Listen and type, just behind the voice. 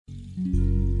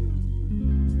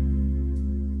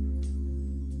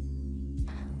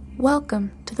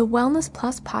Welcome to the Wellness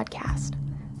Plus podcast,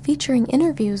 featuring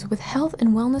interviews with health and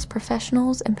wellness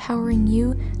professionals empowering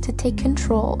you to take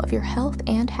control of your health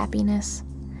and happiness.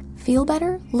 Feel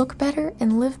better, look better,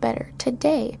 and live better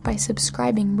today by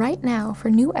subscribing right now for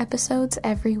new episodes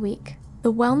every week.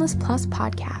 The Wellness Plus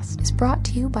podcast is brought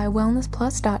to you by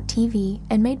wellnessplus.tv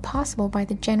and made possible by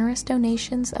the generous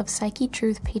donations of Psyche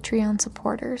Truth Patreon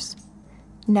supporters.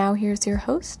 Now here's your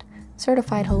host,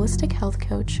 certified holistic health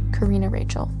coach, Karina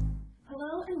Rachel.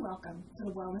 Hello and welcome to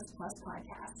the Wellness Plus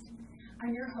podcast.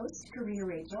 I'm your host, Karina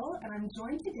Rachel, and I'm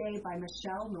joined today by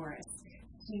Michelle Norris.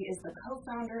 She is the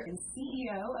co-founder and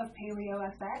CEO of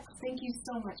PaleoFX. Thank you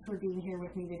so much for being here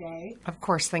with me today. Of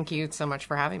course, thank you so much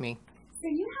for having me. So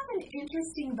you have an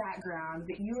interesting background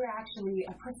that you were actually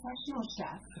a professional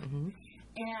chef.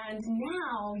 And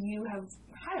now you have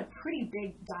had a pretty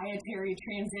big dietary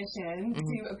transition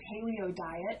to a paleo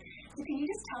diet. So can you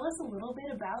just tell us a little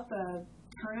bit about the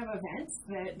turn of events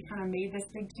that kind of made this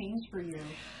big change for you?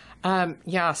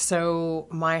 So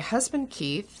my husband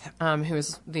Keith, who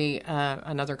is the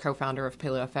another co-founder of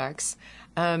PaleoFX,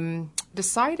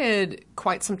 decided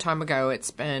quite some time ago,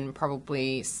 it's been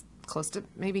probably close to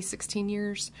maybe 16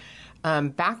 years,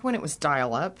 back when it was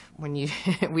dial-up, when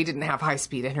we didn't have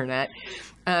high-speed internet.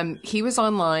 He was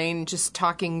online just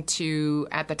talking to,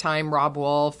 at the time, Robb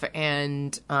Wolf,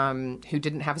 and who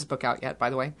didn't have his book out yet,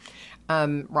 by the way,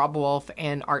 Robb Wolf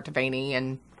and Art Devaney,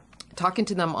 and talking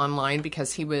to them online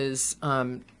because he was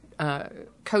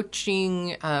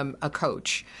coaching a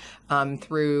coach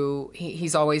through,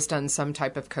 he's always done some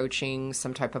type of coaching,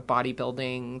 some type of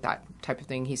bodybuilding, that type of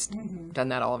thing. He's done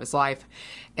that all of his life.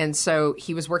 And so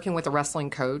he was working with a wrestling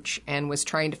coach and was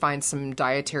trying to find some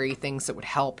dietary things that would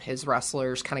help his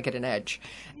wrestlers kind of get an edge.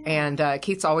 And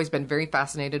Keith's always been very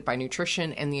fascinated by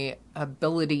nutrition and the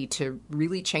ability to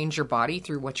really change your body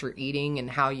through what you're eating and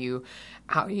how you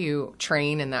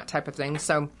train and that type of thing.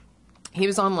 So he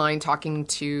was online talking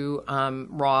to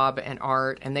Rob and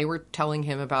Art, and they were telling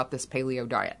him about this paleo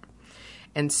diet.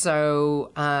 And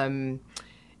so,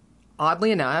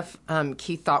 oddly enough,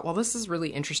 Keith thought, well, this is really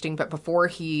interesting. But before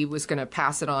he was going to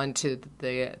pass it on to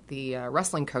the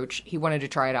wrestling coach, he wanted to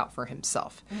try it out for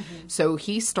himself. So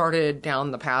he started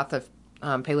down the path of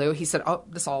paleo. He said, oh,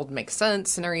 this all makes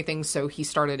sense and everything. So he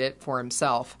started it for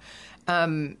himself.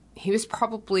 He was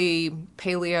probably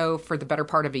paleo for the better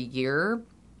part of a year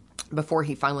before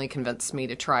he finally convinced me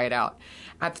to try it out.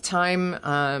 At the time,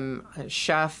 a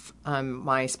chef,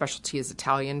 my specialty is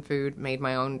Italian food, made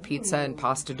my own pizza and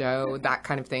pasta dough, that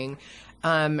kind of thing.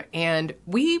 And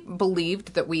we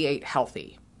believed that we ate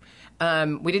healthy.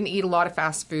 We didn't eat a lot of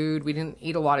fast food. We didn't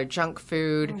eat a lot of junk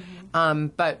food.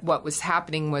 But what was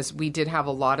happening was we did have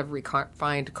a lot of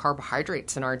refined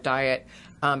carbohydrates in our diet.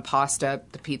 Pasta,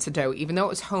 the pizza dough, even though it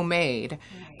was homemade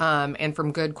and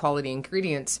from good quality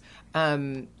ingredients,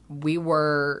 we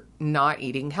were not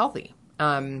eating healthy.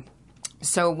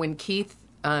 So when Keith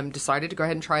decided to go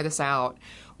ahead and try this out,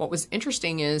 what was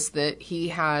interesting is that he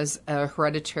has a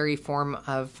hereditary form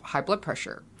of high blood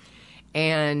pressure.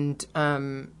 And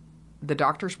the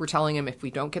doctors were telling him, if we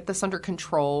don't get this under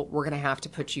control, we're going to have to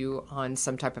put you on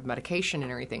some type of medication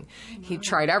and everything. He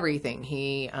tried everything.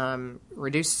 He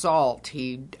reduced salt.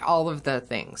 All of the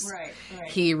things. Right.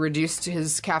 He reduced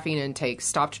his caffeine intake,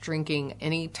 stopped drinking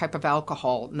any type of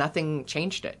alcohol. Nothing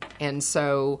changed it. And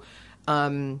so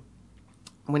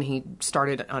when he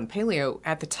started on paleo,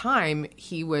 at the time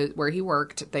where he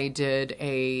worked, they did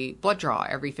a blood draw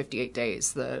every 58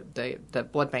 days. The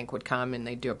blood bank would come and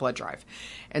they'd do a blood drive.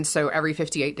 And so every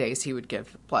 58 days he would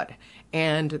give blood.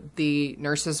 And the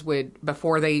nurses would,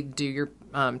 before they do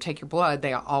take your blood,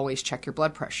 they always check your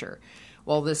blood pressure.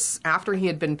 Well, after he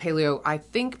had been paleo, I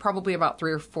think probably about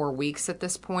 3 or 4 weeks at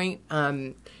this point,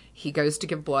 he goes to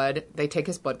give blood. They take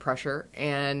his blood pressure,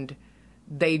 and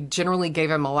they generally gave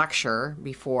him a lecture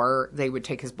before they would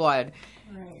take his blood.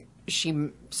 Right.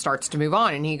 She starts to move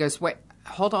on, and he goes, wait,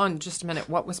 hold on just a minute.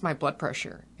 What was my blood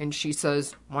pressure? And she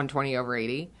says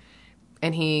 120/80.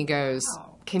 And he goes,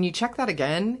 can you check that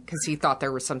again? Because he thought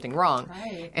there was something wrong.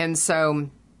 Right. And so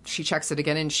she checks it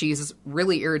again, and she's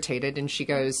really irritated, and she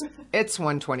goes, it's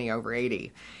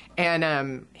 120/80.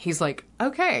 And he's like,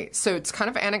 okay. So it's kind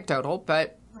of anecdotal,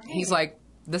 but he's like,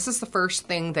 this is the first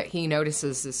thing that he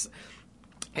notices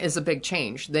is a big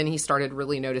change. Then he started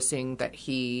really noticing that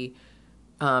he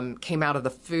came out of the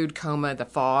food coma, the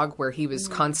fog, where he was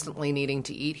constantly needing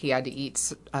to eat. He had to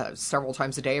eat several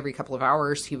times a day, every couple of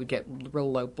hours. He would get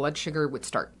real low blood sugar, would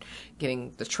start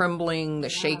getting the trembling, the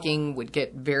shaking, would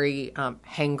get very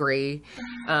hangry.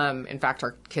 In fact,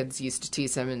 our kids used to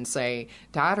tease him and say,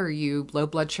 "Dad, are you low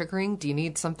blood sugaring? Do you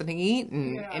need something to eat?"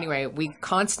 And anyway, we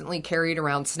constantly carried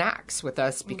around snacks with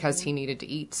us because he needed to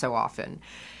eat so often.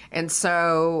 And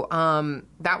so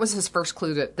that was his first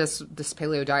clue that this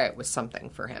paleo diet was something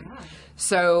for him.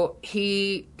 So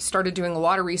he started doing a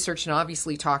lot of research and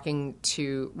obviously talking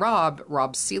to Rob.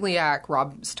 Rob's celiac.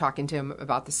 Rob's talking to him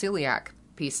about the celiac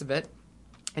piece of it.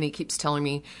 And he keeps telling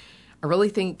me, I really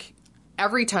think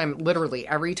literally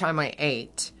every time I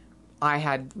ate, I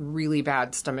had really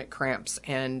bad stomach cramps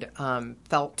and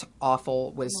felt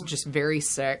awful, was just very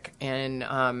sick,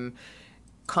 and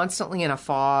constantly in a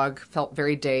fog, felt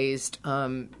very dazed,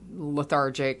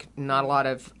 lethargic, not a lot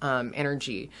of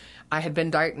energy. I had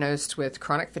been diagnosed with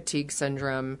chronic fatigue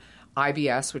syndrome,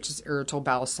 IBS, which is irritable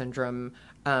bowel syndrome,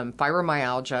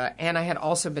 fibromyalgia, and I had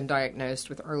also been diagnosed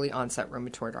with early onset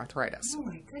rheumatoid arthritis. Oh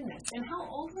my goodness. And how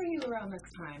old were you around this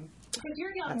time? Because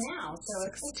you're young now, so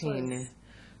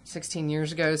 16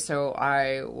 years ago, so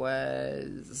I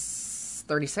was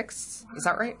 36. Is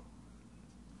that right?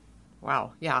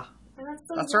 Wow, yeah.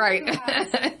 That's right. To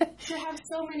have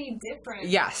so many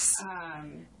different diagnoses.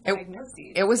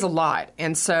 It was a lot.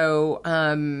 And so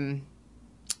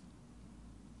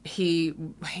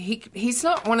he's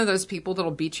not one of those people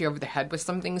that'll beat you over the head with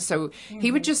something. So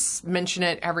he would just mention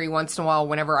it every once in a while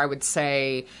whenever I would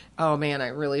say, "Oh man, I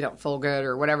really don't feel good,"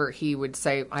 or whatever. He would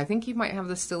say, "I think you might have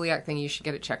this celiac thing. You should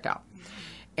get it checked out."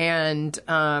 And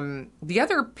the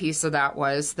other piece of that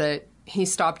was that he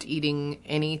stopped eating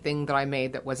anything that I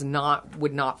made that would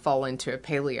not fall into a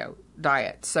paleo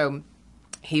diet. So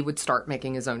he would start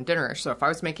making his own dinner. So if I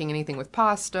was making anything with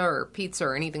pasta or pizza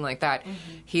or anything like that,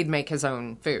 he'd make his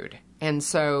own food. And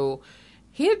so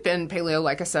he had been paleo,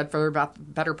 like I said, for about the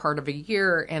better part of a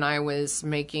year. And I was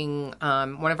making,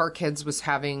 one of our kids was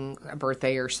having a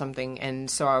birthday or something. And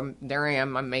so I'm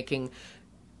making,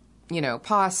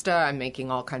 pasta, I'm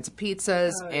making all kinds of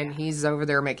pizzas, and he's over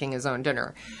there making his own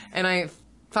dinner. And I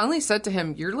finally said to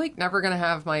him, "You're like never going to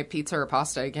have my pizza or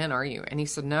pasta again, are you?" And he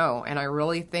said, "No. And I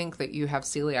really think that you have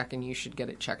celiac and you should get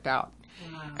it checked out."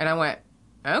 Wow. And I went,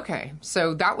 okay.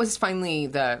 So that was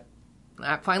that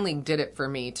finally did it for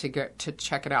me to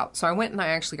check it out. So I went and I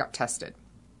actually got tested.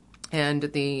 And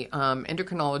the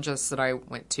endocrinologist that I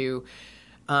went to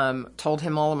told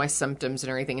him all of my symptoms and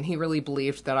everything, and he really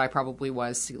believed that I probably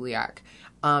was celiac.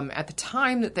 At the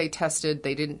time that they tested,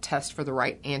 they didn't test for the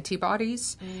right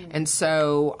antibodies, and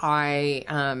so I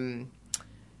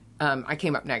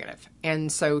came up negative. And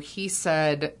so he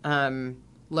said,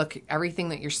 "Look, everything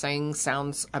that you're saying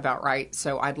sounds about right,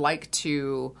 so I'd like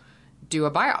to do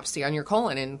a biopsy on your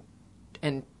colon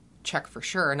and check for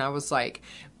sure." And I was like,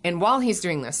 and while he's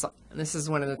doing this, and this is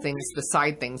one of the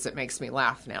side things that makes me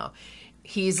laugh now,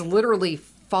 he's literally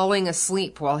falling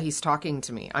asleep while he's talking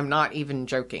to me. I'm not even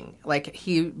joking. Like,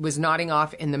 he was nodding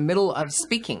off in the middle of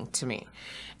speaking to me.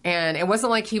 And it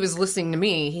wasn't like he was listening to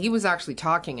me. He was actually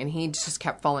talking, and he just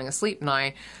kept falling asleep. And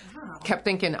I kept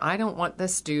thinking, I don't want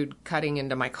this dude cutting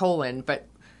into my colon. But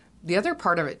the other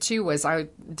part of it, too, was I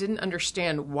didn't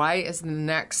understand, why is the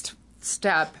next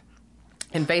step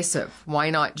invasive? Why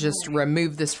not just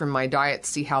remove this from my diet,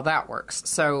 see how that works?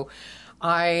 So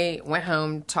I went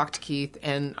home, talked to Keith,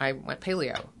 and I went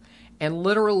paleo. And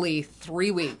literally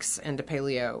 3 weeks into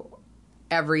paleo,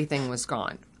 everything was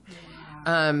gone.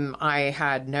 Wow. I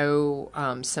had no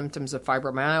symptoms of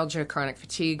fibromyalgia, chronic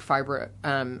fatigue,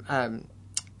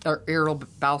 irritable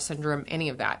bowel syndrome, any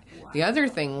of that. Wow. The other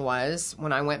thing was,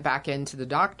 when I went back into the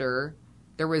doctor,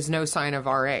 there was no sign of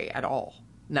RA at all.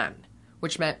 None.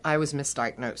 Which meant I was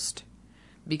misdiagnosed.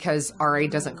 Because RA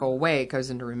doesn't go away, it goes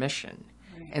into remission.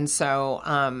 And so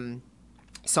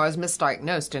so I was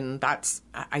misdiagnosed, and that's,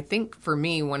 I think, for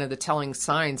me, one of the telling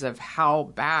signs of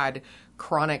how bad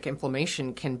chronic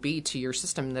inflammation can be to your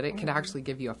system, that it can actually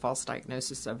give you a false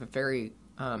diagnosis of a very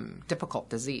difficult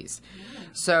disease. Yeah.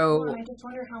 So I just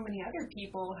wonder how many other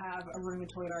people have a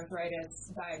rheumatoid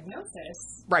arthritis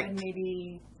diagnosis. Right. And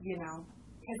maybe,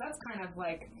 because that's kind of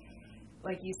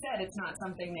like you said, it's not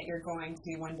something that you're going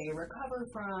to one day recover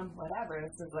from, whatever.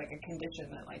 This is like a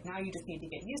condition that, like, now you just need to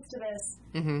get used to this.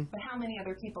 Mm-hmm. But how many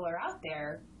other people are out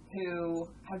there who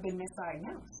have been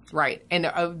misdiagnosed? Right.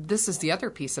 And this is the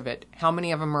other piece of it. How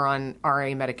many of them are on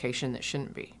RA medication that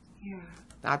shouldn't be? Yeah.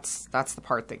 That's the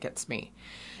part that gets me.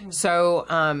 Mm-hmm. So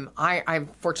I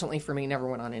fortunately for me, never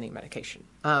went on any medication.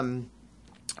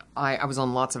 I was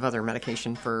on lots of other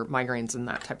medication for migraines and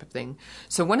that type of thing.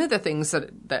 So one of the things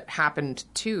that happened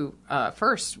too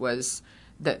first was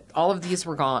that all of these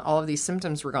were gone, all of these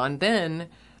symptoms were gone. Then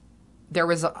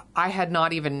I had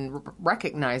not even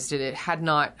recognized it. It had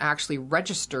not actually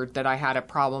registered that I had a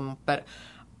problem, but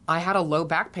I had a low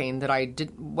back pain that I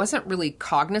wasn't really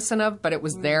cognizant of, but it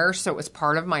was there. So it was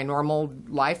part of my normal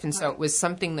life. And so it was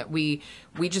something that we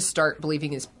just start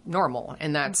believing is normal.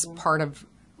 And that's part of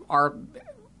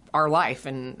our life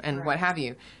and what have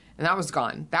you. And that was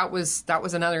gone. That was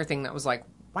another thing that was like,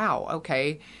 wow,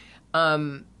 okay.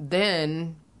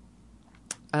 Then,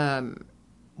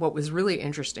 what was really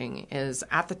interesting is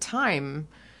at the time,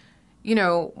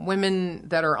 women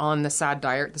that are on the SAD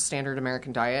diet, the standard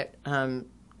American diet,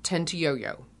 tend to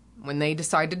yo-yo. When they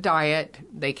decide to diet,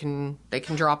 they can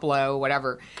drop low,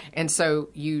 whatever. And so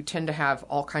you tend to have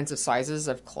all kinds of sizes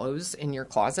of clothes in your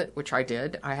closet, which I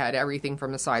did. I had everything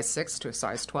from a size 6 to a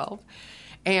size 12.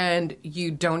 And you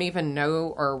don't even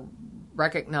know or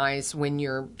recognize when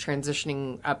you're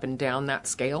transitioning up and down that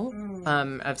scale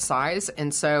of size.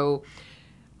 And so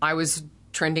I was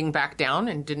trending back down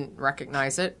and didn't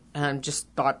recognize it and just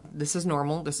thought, this is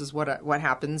normal. This is what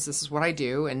happens. This is what I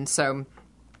do. And so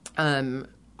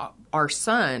our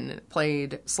son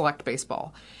played select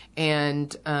baseball,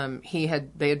 and they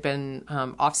had been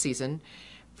off season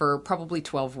for probably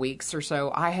 12 weeks or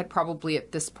so. I had probably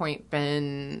at this point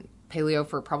been paleo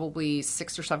for probably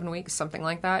 6 or 7 weeks, something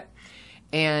like that.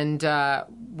 And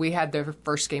we had the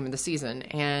first game of the season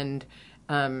and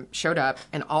showed up,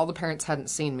 and all the parents hadn't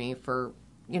seen me for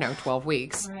 12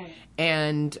 weeks. Right.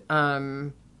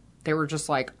 And they were just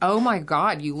like, oh my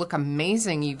God, you look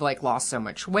amazing. You've lost so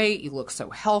much weight. You look so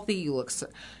healthy. You look so,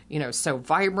 so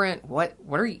vibrant. What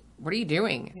are you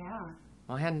doing? Yeah.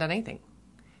 Well, I hadn't done anything.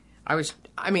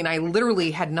 I literally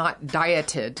had not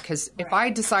dieted, because if I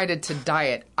decided to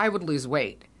diet, I would lose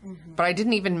weight. Mm-hmm. But I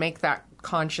didn't even make that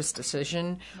conscious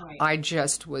decision. Right. I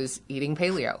just was eating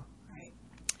paleo. Right.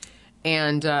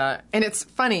 And it's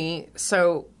funny.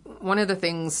 So one of the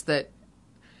things that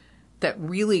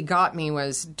really got me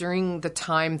was during the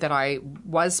time that I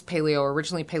was paleo,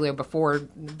 originally paleo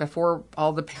before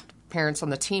all the parents on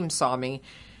the team saw me,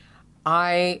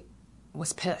 I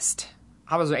was pissed.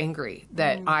 I was angry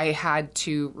that I had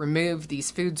to remove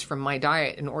these foods from my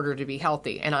diet in order to be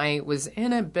healthy. And I was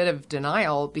in a bit of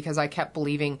denial because I kept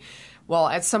believing, well,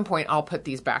 at some point I'll put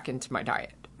these back into my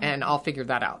diet and I'll figure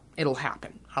that out. It'll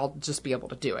happen. I'll just be able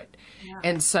to do it. Yeah.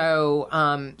 And so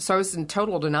I was in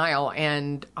total denial,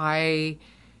 and I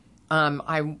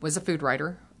was a food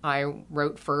writer. I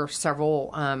wrote for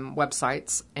several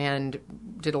websites and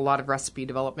did a lot of recipe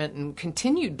development, and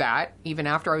continued that even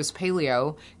after I was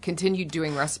paleo, continued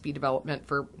doing recipe development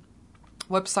for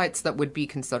websites that would be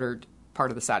considered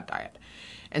part of the SAD diet.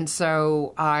 And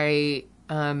so I,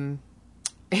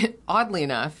 oddly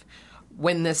enough,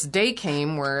 when this day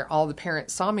came where all the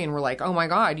parents saw me and were like, oh my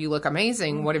God, you look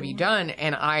amazing. Mm-hmm. What have you done?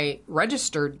 And I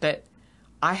registered that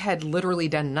I had literally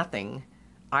done nothing.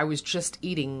 I was just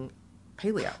eating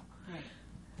paleo. Right.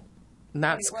 And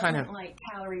that's kind of like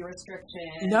calorie restriction.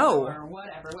 No. Or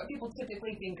whatever. What people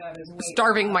typically think of as weight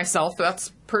starving loss. Myself.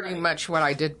 That's pretty much what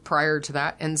I did prior to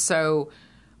that. And so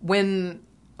when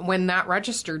that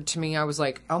registered to me, I was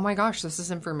like, oh my gosh, this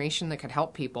is information that could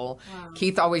help people. Wow.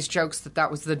 Keith always jokes that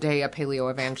was the day a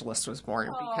paleo evangelist was born,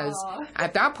 because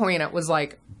at that point it was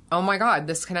like, oh my God,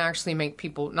 this can actually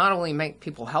not only make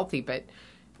people healthy, but,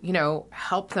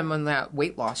 help them on that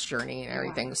weight loss journey and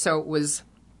everything. Yeah. So it was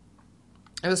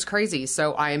crazy.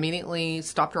 So I immediately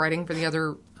stopped writing for the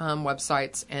other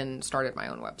websites and started my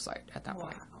own website at that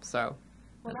point. So,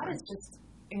 well, that is just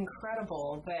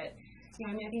incredible that,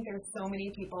 I think there's so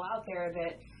many people out there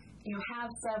that,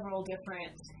 have several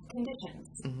different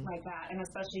conditions like that. And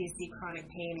especially you see chronic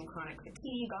pain and chronic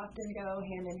fatigue often go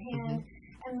hand in hand.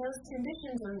 Mm-hmm. And those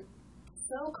conditions are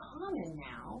so common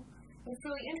now. It's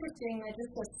really interesting that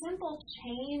just a simple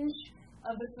change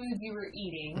of the foods you were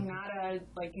eating,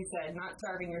 like you said, not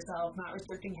starving yourself, not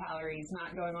restricting calories,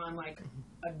 not going on like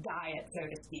a diet, so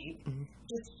to speak,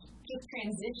 just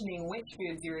transitioning which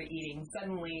foods you were eating,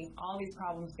 suddenly all these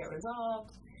problems get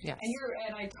resolved. Yes.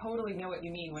 And I totally know what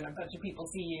you mean when a bunch of people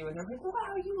see you and they're like,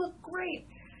 wow, you look great.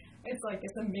 It's like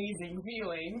this amazing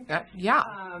feeling. Yeah.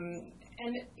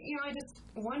 And, I just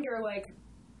wonder,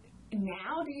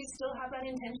 now do you still have that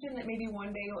intention that maybe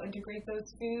one day you'll integrate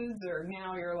those foods, or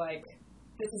now you're like,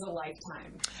 this is a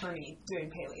lifetime for me doing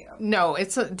paleo? No,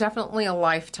 it's definitely a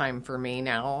lifetime for me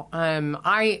now.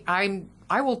 I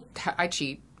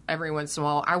cheat. every once in a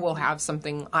while, I will have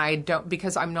something I don't,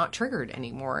 because I'm not triggered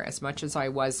anymore as much as I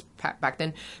was back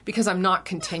then, because I'm not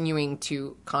continuing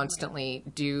to constantly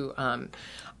do,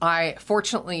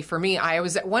 fortunately for me, I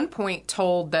was at one point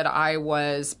told that I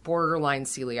was borderline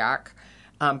celiac.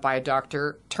 By a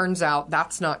doctor. Turns out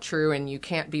that's not true, and you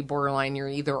can't be borderline. You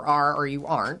either are or you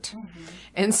aren't. Mm-hmm.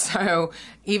 And so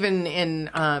even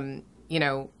in,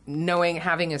 knowing,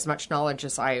 having as much knowledge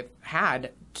as I've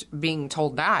had, being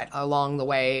told that along the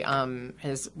way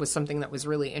was something that was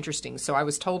really interesting. So I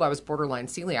was told I was borderline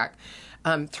celiac.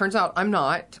 Turns out I'm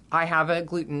not. I have a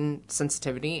gluten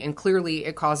sensitivity, and clearly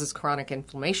it causes chronic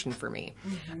inflammation for me.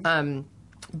 Mm-hmm.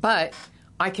 But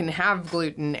I can have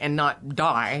gluten and not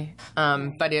die,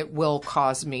 but it will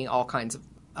cause me all kinds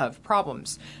of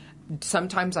problems.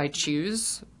 Sometimes I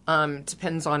choose.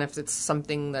 Depends on if it's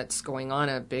something that's going on,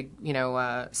 a big,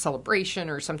 celebration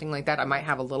or something like that. I might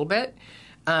have a little bit.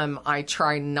 I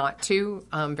try not to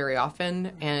very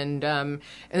often, and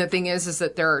the thing is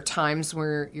that there are times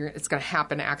where it's going to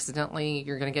happen accidentally.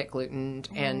 You're going to get glutened,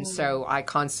 and so I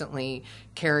constantly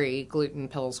carry gluten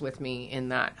pills with me in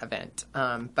that event.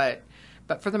 But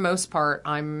for the most part,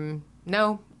 I'm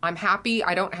happy.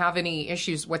 I don't have any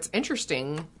issues. What's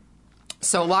interesting,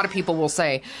 so a lot of people will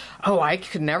say, oh, I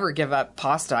could never give up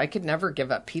pasta. I could never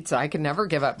give up pizza. I could never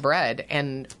give up bread.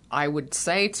 And I would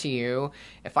say to you,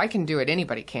 if I can do it,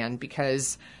 anybody can,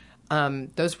 because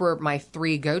those were my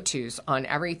 3 go-tos on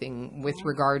everything with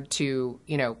regard to,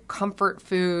 comfort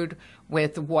food,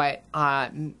 with what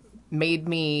made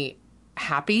me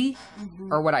happy,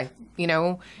 or what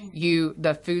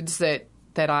the foods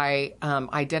that I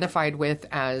identified with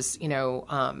as,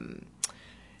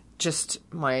 just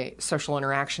my social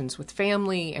interactions with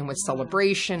family and with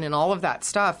celebration and all of that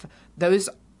stuff. Those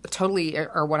totally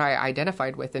are what I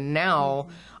identified with. And now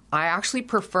I actually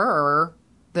prefer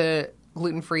the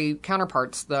gluten-free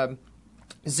counterparts, the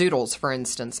zoodles, for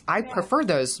instance. I prefer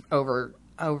those over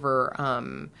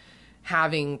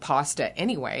having pasta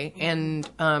anyway. And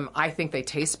I think they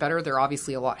taste better. They're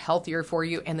obviously a lot healthier for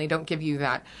you, and they don't give you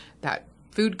that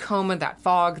food coma, that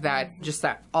fog, that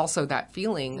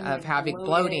feeling of having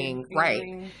bloating,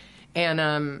 right?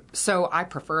 And so I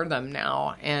prefer them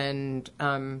now, and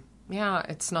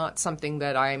it's not something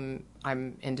that I'm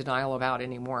in denial about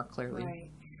anymore. Clearly, right.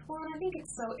 Well, and I think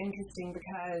it's so interesting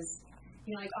because,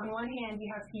 on one hand,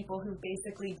 you have people who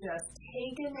basically just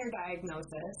taken their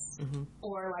diagnosis,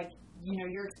 or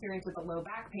your experience with the low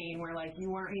back pain, where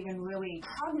you weren't even really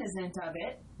cognizant of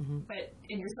it, but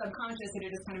in your subconscious it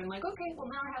had just kind of been okay, well,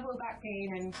 now I have low back pain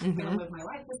and I'm going to live my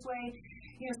life this way.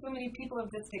 So many people have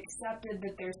just accepted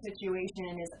that their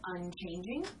situation is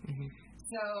unchanging.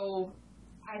 So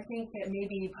I think that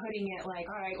maybe putting it all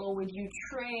right, well, would you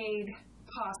trade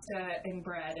pasta and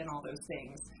bread and all those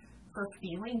things for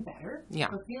feeling better? Yeah.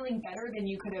 For feeling better than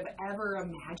you could have ever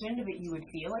imagined that you would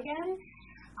feel again?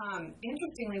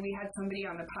 Interestingly, we had somebody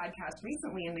on the podcast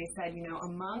recently, and they said,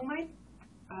 among my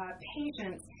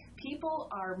patients, people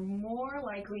are more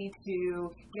likely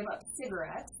to give up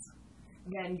cigarettes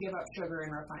than give up sugar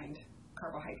and refined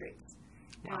carbohydrates.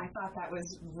 Wow. And I thought that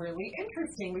was really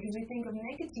interesting, because we think of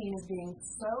nicotine as being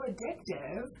so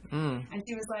addictive. And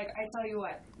she was like, I tell you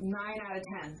what, 9 out of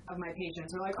 10 of my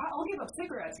patients are like, I'll give up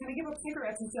cigarettes. Can I give up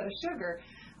cigarettes instead of sugar?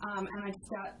 And I just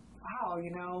thought, wow,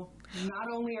 not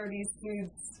only are these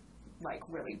foods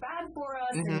really bad for us,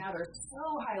 and now they're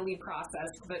so highly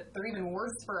processed that they're even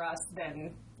worse for us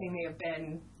than they may have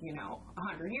been,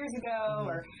 100 years ago.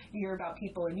 Or you hear about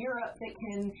people in Europe that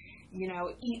can,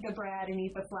 eat the bread and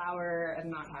eat the flour and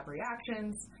not have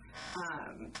reactions.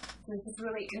 So it's just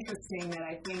really interesting that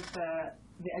I think the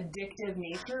addictive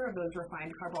nature of those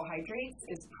refined carbohydrates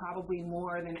is probably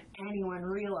more than anyone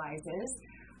realizes.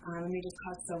 And they just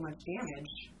cause so much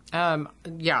damage.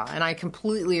 And I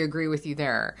completely agree with you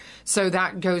there. So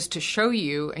that goes to show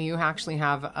you, and you actually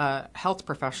have a health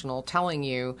professional telling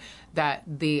you that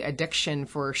the addiction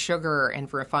for sugar and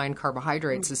for refined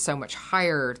carbohydrates is so much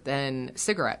higher than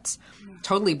cigarettes.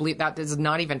 Totally believe that. Does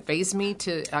not even faze me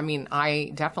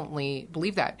I definitely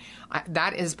believe that.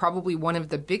 That is probably one of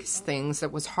the biggest things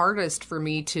that was hardest for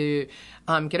me to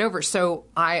get over. So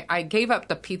I gave up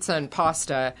the pizza and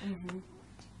pasta.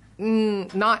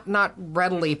 Not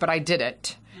readily, but I did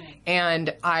it.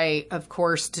 And I, of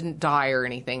course, didn't die or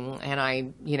anything. And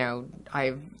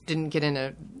I didn't get in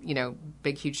a,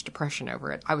 big, huge depression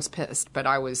over it. I was pissed, but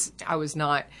I was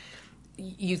not.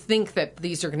 You think that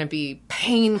these are going to be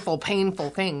painful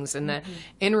things. And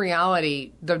in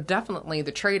reality, definitely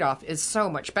the trade-off is so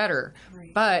much better.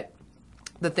 Right. But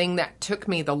the thing that took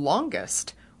me the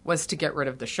longest was to get rid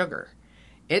of the sugar.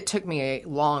 it took me a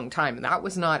long time. And that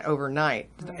was not overnight.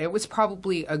 Right. It was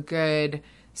probably a good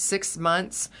 6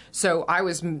 months. So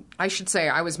I should say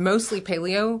I was mostly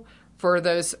paleo for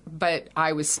those, but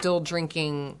I was still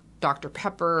drinking Dr.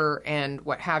 Pepper and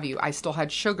what have you. I still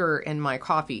had sugar in my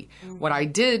coffee. Mm-hmm. What I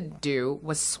did do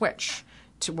was switch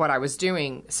to what I was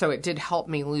doing. So it did help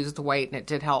me lose the weight and it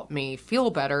did help me feel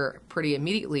better pretty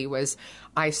immediately. Was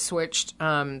I switched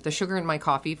the sugar in my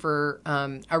coffee for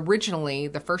originally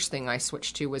the first thing I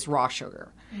switched to was raw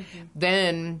sugar. Mm-hmm.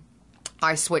 Then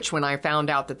I switched when I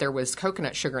found out that there was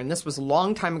coconut sugar, and this was a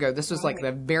long time ago. This was like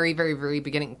the very, very, very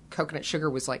beginning. Coconut sugar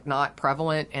was like not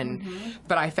prevalent, and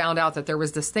but I found out that there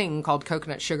was this thing called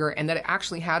coconut sugar, and that it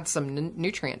actually had some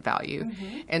nutrient value.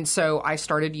 And so I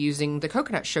started using the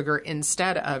coconut sugar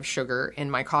instead of sugar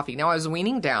in my coffee. Now I was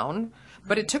weaning down,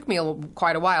 but it took me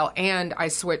quite a while, and I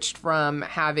switched from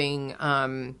having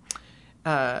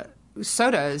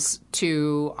sodas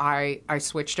to I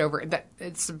switched over.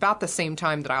 It's about the same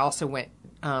time that I also went.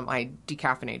 I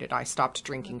decaffeinated. I stopped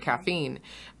drinking caffeine.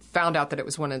 Found out that it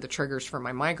was one of the triggers for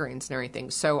my migraines and everything.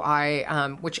 So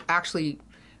which actually,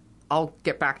 I'll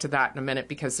get back to that in a minute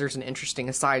because there's an interesting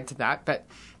aside to that. But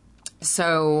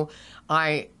so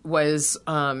I was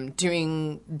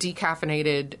doing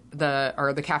decaffeinated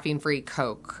the caffeine-free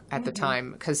Coke at the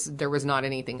time because there was not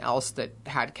anything else that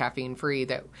had caffeine-free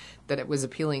that it was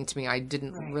appealing to me. I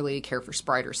didn't really care for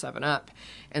Sprite or 7-Up.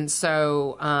 And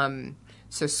so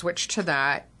so switched to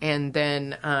that. And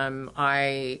then when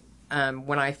I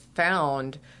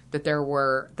found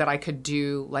that I could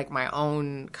do like my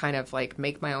own kind of like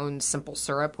make my own simple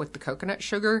syrup with the coconut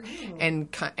sugar.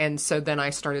 And so then I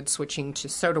started switching to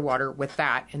soda water with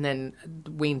that and then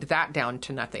weaned that down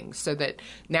to nothing so that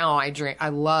now I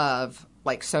love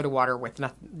like soda water with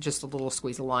just a little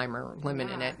squeeze of lime or lemon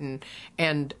in it.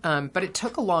 And but it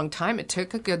took a long time. It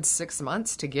took a good 6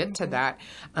 months to get to that.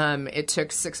 It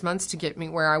took 6 months to get me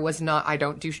where I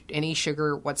don't do any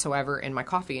sugar whatsoever in my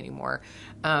coffee anymore.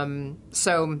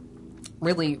 So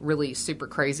really, really super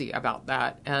crazy about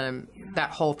that,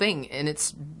 that whole thing. And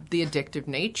it's the addictive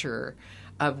nature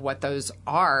of what those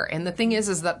are. And the thing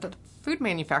is that the food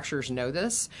manufacturers know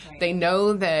this. Right. They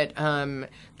know that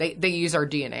they use our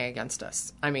DNA against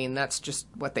us. I mean, that's just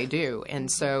what they do. And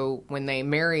so when they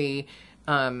marry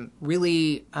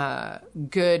really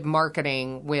good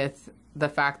marketing with the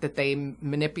fact that they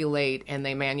manipulate and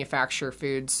they manufacture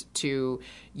foods to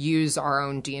use our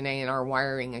own DNA and our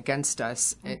wiring against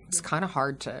us, it's kind of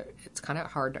hard to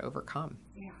overcome.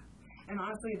 Yeah. And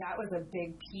honestly, that was a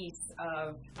big piece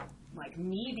of like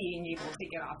me being able to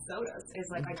get off sodas is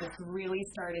like I just really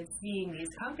started seeing these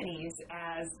companies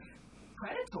as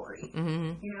predatory.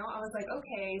 You know, I was like,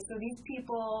 okay, so these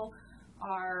people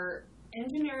are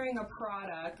engineering a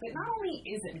product that not only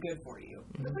isn't good for you,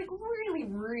 but like really,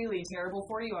 really terrible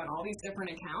for you on all these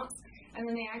different accounts. And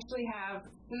then they actually have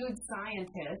food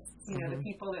scientists, you know, the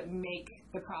people that make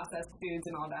the processed foods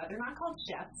and all that. They're not called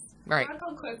chefs. Right. They're not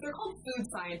called cooks. They're called food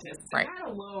scientists. Right. And that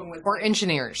alone was or like,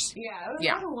 engineers.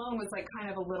 That alone was like kind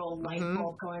of a little light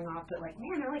bulb going off that like,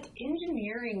 man, they're like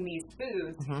engineering these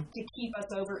foods to keep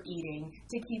us overeating,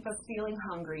 to keep us feeling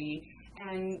hungry,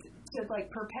 and to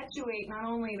like perpetuate not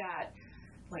only that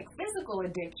like physical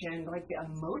addiction, but like the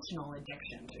emotional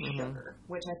addiction to sugar,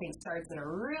 which I think starts at a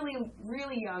really,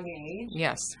 really young age.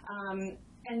 Yes.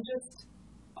 And just,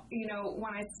 you know,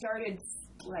 when I started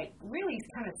like really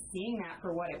kind of seeing that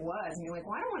for what it was, and you're like,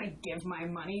 well, I don't want to give my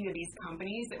money to these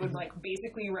companies that would like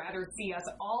basically rather see us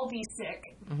all be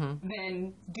sick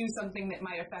than do something that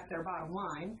might affect their bottom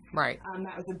line. Right.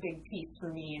 That was a big piece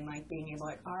for me in like being able to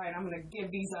like, all right, I'm going to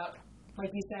give these up.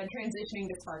 Like you said, transitioning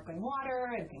to sparkling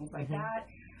water and things like that.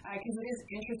 Because it is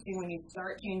interesting when you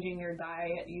start changing your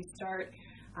diet, you start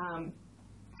kind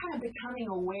of becoming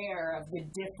aware of the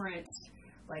different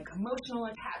like emotional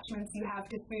attachments you have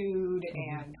to food,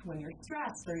 and when you're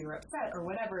stressed or you're upset or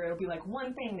whatever, it'll be like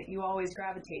one thing that you always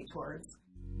gravitate towards.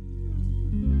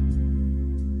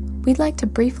 We'd like to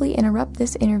briefly interrupt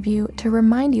this interview to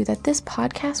remind you that this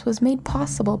podcast was made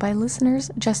possible by listeners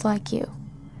just like you.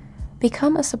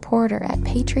 Become a supporter at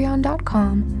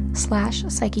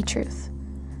patreon.com/psychetruth,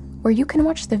 where you can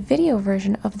watch the video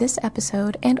version of this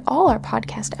episode and all our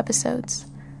podcast episodes.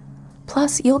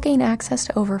 Plus, you'll gain access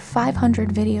to over 500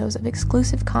 videos of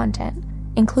exclusive content,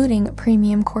 including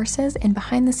premium courses and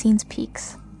behind-the-scenes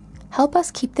peeks. Help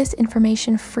us keep this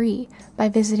information free by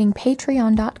visiting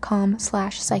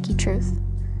patreon.com/psychetruth.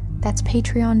 That's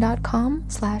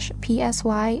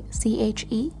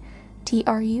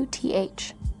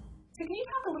patreon.com/PSYCHETRUTH. So can you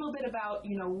talk a little bit about,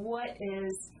 what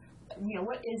is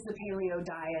the paleo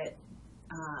diet,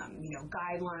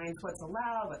 guidelines, what's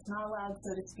allowed, what's not allowed,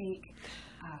 so to speak?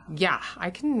 Yeah, I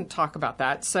can talk about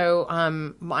that. So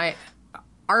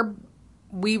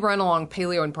we run along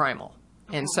paleo and primal.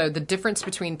 And so the difference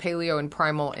between paleo and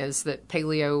primal is that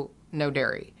paleo, no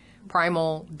dairy.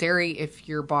 Primal, dairy if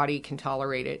your body can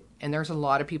tolerate it. And there's a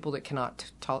lot of people that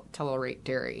cannot tolerate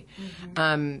dairy.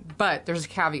 But there's a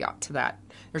caveat to that.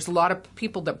 There's a lot of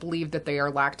people that believe that they are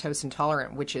lactose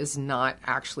intolerant, which is not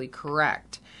actually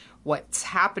correct. What's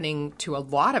happening to a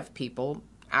lot of people,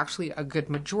 actually a good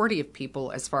majority of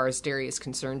people as far as dairy is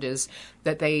concerned, is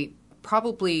that they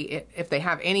probably, if they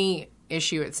have any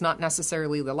issue, it's not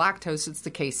necessarily the lactose, it's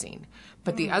the casein.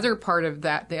 But the other part of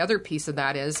that, the other piece of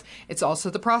that is it's also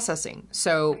the processing.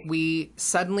 So we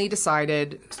suddenly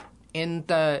decided, in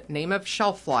the name of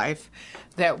shelf life,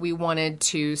 that we wanted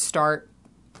to start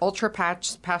ultra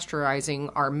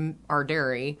pasteurizing our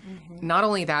dairy. Not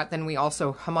only that, then we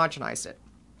also homogenized it.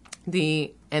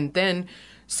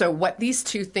 So what these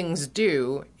two things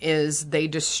do is they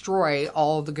destroy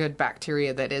all the good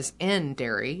bacteria that is in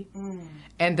dairy.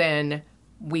 And then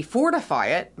we fortify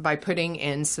it by putting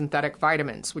in synthetic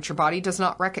vitamins, which your body does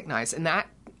not recognize. And that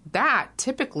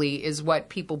typically is what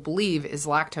people believe is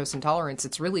lactose intolerance.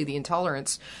 It's really the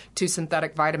intolerance to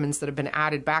synthetic vitamins that have been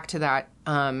added back to that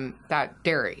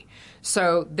dairy.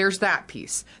 So there's that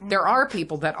piece. There are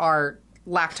people that are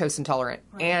lactose intolerant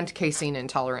and casein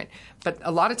intolerant. But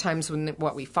a lot of times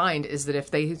what we find is that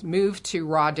if they move to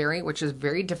raw dairy, which is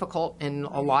very difficult in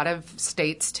a lot of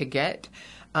states to get,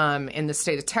 in the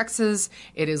state of Texas,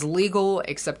 it is legal,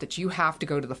 except that you have to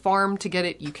go to the farm to get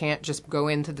it. You can't just go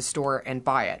into the store and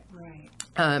buy it.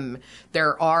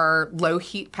 There are low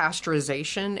heat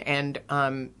pasteurization,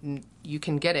 and you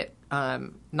can get it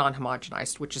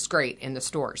non-homogenized, which is great in the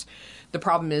stores. The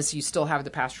problem is you still have the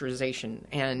pasteurization,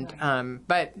 and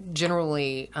but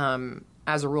generally,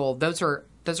 as a rule, those are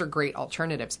great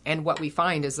alternatives. And what we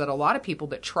find is that a lot of people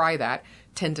that try that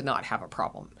tend to not have a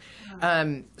problem.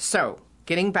 So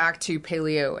getting back to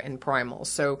paleo and primal,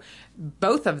 so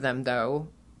both of them, though,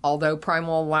 although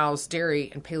primal allows dairy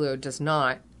and paleo does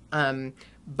not,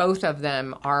 both of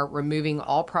them are removing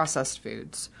all processed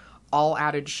foods, all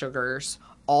added sugars,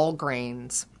 all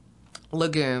grains,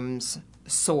 legumes,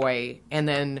 soy, and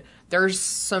then there's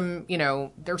some,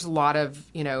 there's a lot of,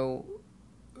 I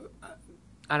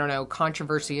don't know,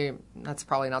 controversy, that's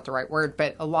probably not the right word,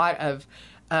 but a lot of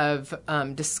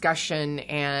discussion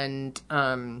and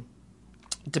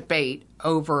debate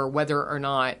over whether or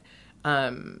not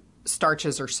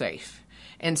starches are safe.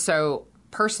 And so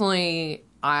personally,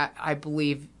 I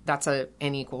believe that's a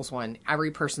N equals 1. Every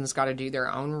person's got to do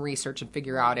their own research and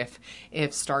figure out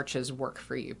if starches work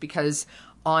for you, because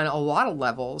on a lot of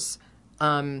levels,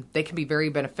 they can be very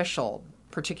beneficial,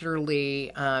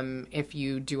 particularly if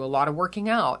you do a lot of working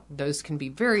out. Those can be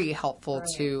very helpful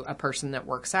to a person that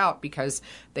works out because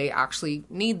they actually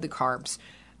need the carbs.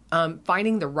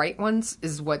 Finding the right ones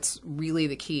is what's really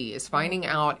the key, is finding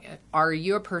out, are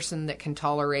you a person that can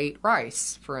tolerate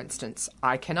rice, for instance?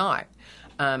 I cannot.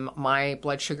 My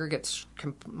blood sugar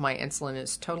my insulin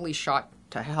is totally shot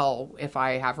to hell if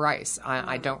I have rice.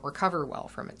 I don't recover well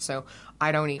from it, so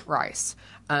I don't eat rice.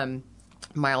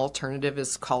 My alternative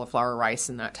is cauliflower rice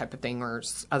and that type of thing, or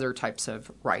other types of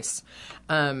rice,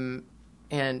 and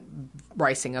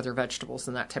ricing other vegetables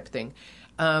and that type of thing.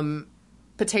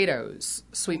 Potatoes,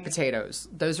 sweet potatoes,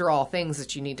 those are all things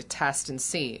that you need to test and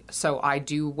see. So I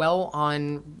do well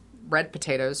on red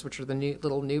potatoes, which are the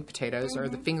little new potatoes, or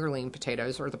the fingerling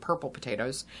potatoes, or the purple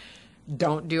potatoes.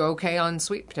 Don't do okay on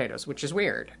sweet potatoes, which is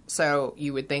weird. So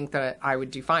you would think that I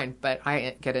would do fine, but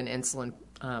I get an insulin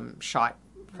shot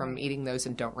from eating those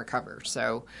and don't recover.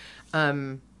 So,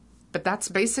 but that's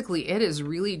basically it, is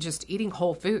really just eating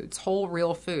whole foods, whole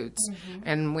real foods.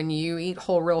 And when you eat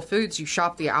whole real foods, you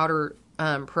shop the outer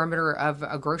perimeter of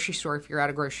a grocery store. If you're at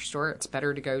a grocery store, it's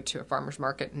better to go to a farmer's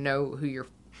market and know who your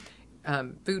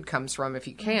food comes from if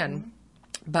you can.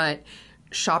 But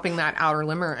shopping that outer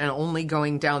limit and only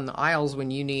going down the aisles when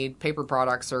you need paper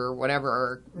products or whatever,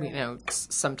 or,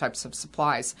 some types of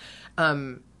supplies.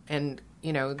 And,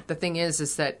 the thing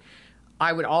is that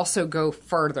I would also go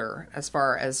further as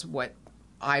far as what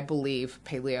I believe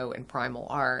paleo and primal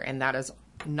are, and that is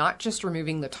not just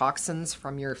removing the toxins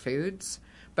from your foods,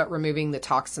 but removing the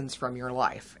toxins from your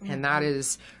life. And that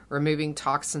is removing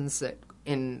toxins that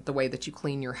in the way that you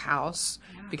clean your house,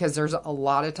 because there's a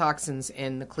lot of toxins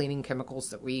in the cleaning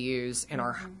chemicals that we use in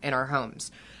our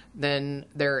homes. Then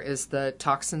there is the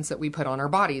toxins that we put on our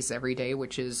bodies every day,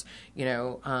 which is,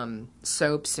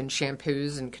 soaps and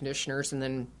shampoos and conditioners. And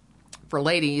then for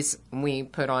ladies, we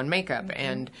put on makeup.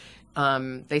 And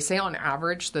they say on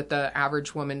average that the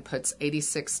average woman puts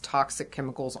 86 toxic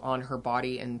chemicals on her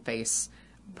body and face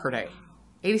per day.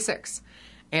 86.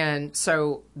 And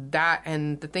so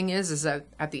and the thing is that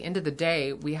at the end of the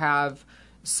day, we have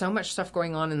so much stuff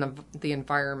going on in the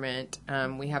environment.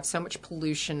 We have so much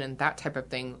pollution and that type of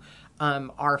thing.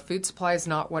 Our food supply is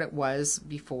not what it was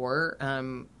before.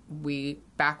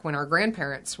 Back when our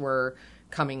grandparents were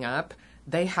coming up,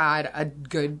 they had a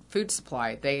good food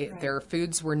supply. Their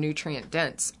foods were nutrient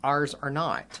dense. Ours are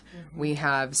not. We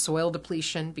have soil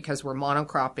depletion because we're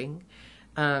monocropping.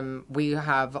 We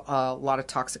have a lot of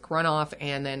toxic runoff,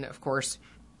 and then, of course,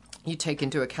 you take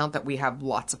into account that we have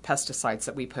lots of pesticides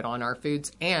that we put on our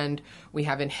foods, and we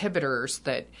have inhibitors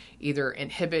that either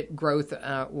inhibit growth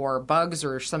or bugs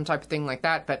or some type of thing like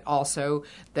that, but also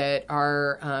that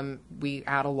we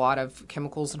add a lot of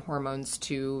chemicals and hormones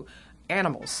to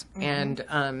animals.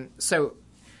 And so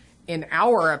in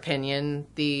our opinion,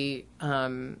 the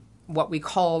what we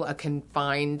call a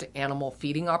confined animal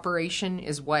feeding operation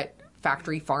is what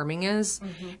factory farming is,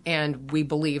 and we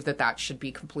believe that should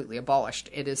be completely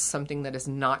abolished. It is something that is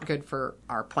not good for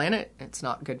our planet. It's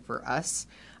not good for us.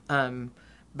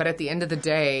 But at the end of the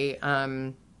day,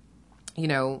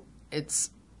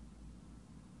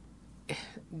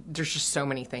 there's just so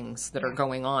many things that are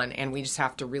going on, and we just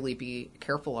have to really be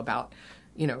careful about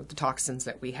the toxins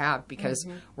that we have, because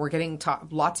we're getting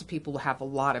lots of people have a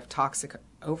lot of toxic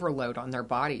overload on their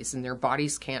bodies, and their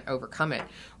bodies can't overcome it.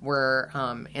 We're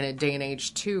in a day and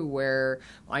age too where,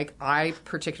 like, I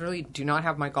particularly do not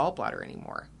have my gallbladder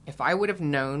anymore. If I would have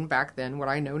known back then what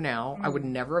I know now, I would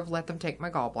never have let them take my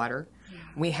gallbladder.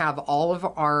 We have all of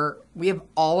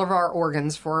our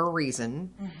organs for a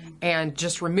reason, and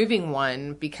just removing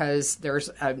one because there's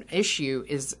an issue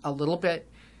is a little bit,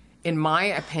 in my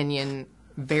opinion,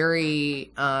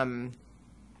 very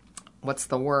what's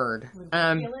the word?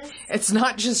 It's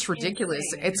not just ridiculous.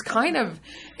 Insane. It's kind of,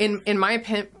 in my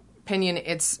opinion,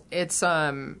 it's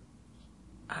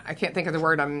I can't think of the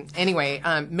word. Anyway,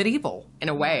 medieval in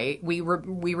a way. We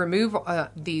remove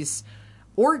these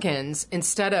organs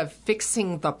instead of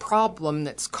fixing the problem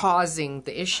that's causing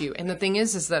the issue. And the thing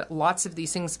is that lots of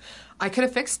these things, I could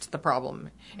have fixed the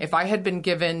problem. If I had been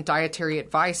given dietary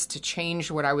advice to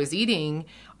change what I was eating,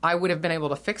 I would have been able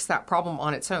to fix that problem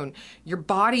on its own. Your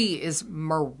body is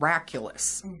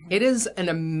miraculous. It is an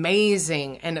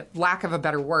amazing, and lack of a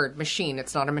better word, machine.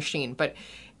 It's not a machine, but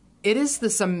it is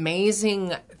this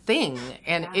amazing thing,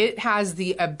 and it has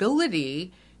the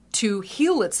ability to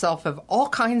heal itself of all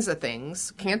kinds of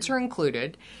things, cancer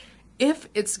included, if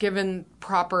it's given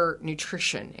proper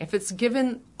nutrition, if it's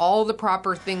given all the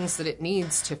proper things that it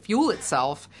needs to fuel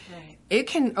itself. It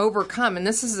can overcome, and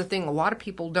this is the thing, a lot of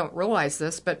people don't realize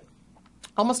this, but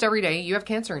almost every day you have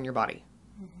cancer in your body.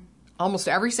 Almost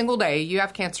every single day you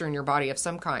have cancer in your body of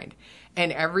some kind.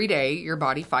 And every day your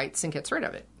body fights and gets rid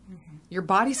of it. Your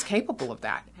body's capable of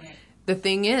that. The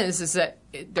thing is that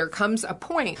there comes a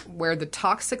point where the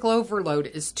toxic overload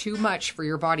is too much for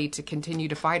your body to continue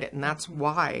to fight it. And that's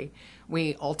why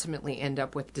we ultimately end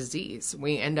up with disease.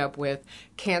 We end up with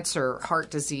cancer,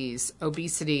 heart disease,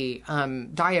 obesity,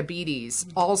 diabetes,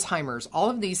 Alzheimer's. All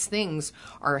of these things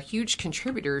are huge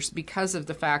contributors because of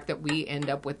the fact that we end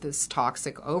up with this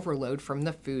toxic overload from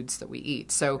the foods that we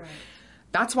eat. So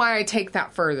that's why I take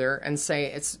that further and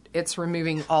say it's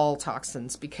removing all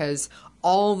toxins, because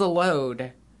all the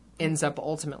load ends up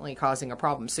ultimately causing a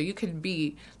problem. So you could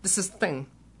be, this is the thing,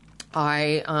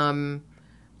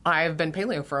 I've been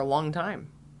paleo for a long time.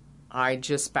 I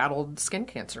just battled skin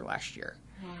cancer last year.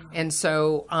 And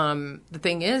so the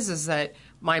thing is that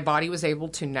my body was able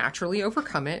to naturally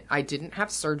overcome it. I didn't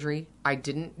have surgery. I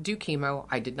didn't do chemo.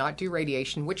 I did not do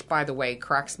radiation, which, by the way,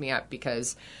 cracks me up,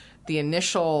 because the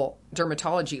initial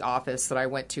dermatology office that I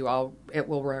went to, it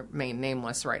will remain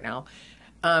nameless right now,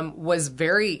 was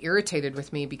very irritated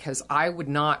with me because I would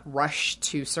not rush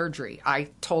to surgery. I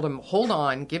told him, hold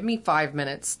on, give me 5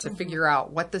 minutes to figure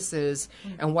out what this is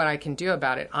and what I can do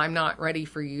about it. I'm not ready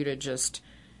for you to just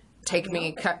take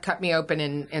me, cut me open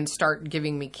and start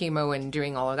giving me chemo and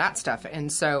doing all of that stuff.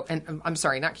 And so, and I'm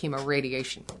sorry, not chemo,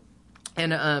 radiation.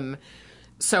 And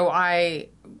so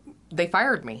they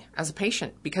fired me as a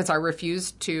patient because I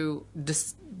refused to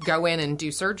go in and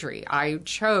do surgery. I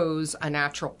chose a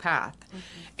natural path.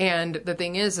 And the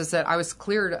thing is that I was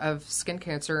cleared of skin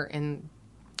cancer in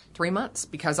 3 months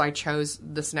because I chose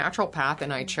this natural path,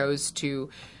 and I chose to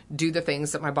do the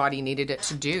things that my body needed it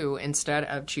to do instead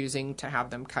of choosing to have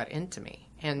them cut into me.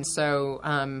 And so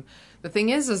the thing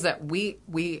is that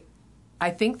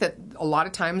I think that a lot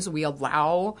of times we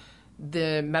allow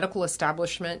the medical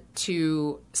establishment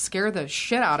to scare the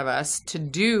shit out of us to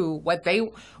do what they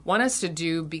want us to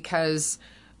do, because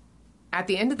at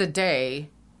the end of the day,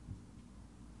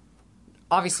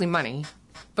 obviously money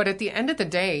But at the end of the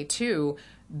day, too,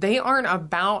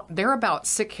 they're about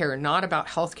sick care, not about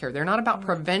health care. They're not about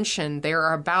prevention.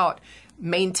 They're about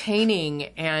maintaining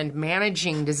and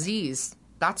managing disease.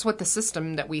 That's what the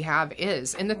system that we have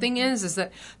is. And the thing is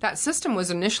that system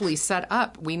was initially set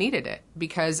up. We needed it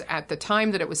because at the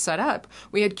time that it was set up,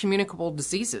 we had communicable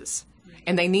diseases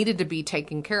and they needed to be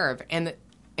taken care of.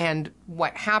 And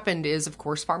what happened is, of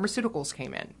course, pharmaceuticals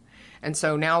came in. And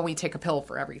so now we take a pill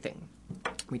for everything.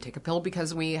 We take a pill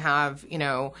because we have,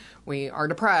 we are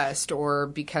depressed, or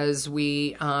because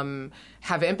we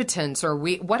have impotence, or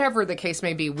whatever the case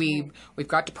may be. We've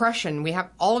got depression. We have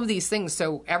all of these things.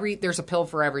 So there's a pill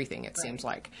for everything, it seems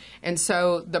like. And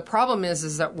so the problem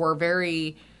is that we're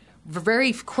very,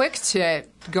 very quick to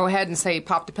go ahead and say,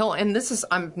 pop the pill. And this is,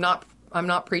 I'm not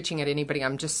preaching at anybody.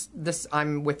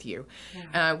 I'm with you,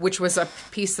 which was a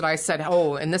piece that I said,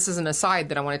 and this is an aside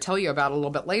that I want to tell you about a little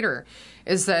bit later,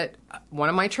 is that one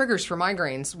of my triggers for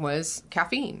migraines was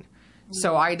caffeine.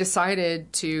 So I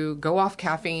decided to go off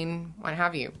caffeine, what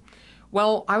have you.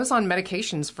 Well, I was on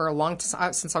medications for a long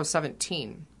time, since I was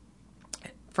 17.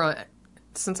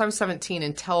 Since I was 17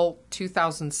 until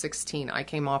 2016, I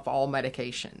came off all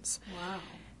medications. Wow.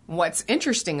 What's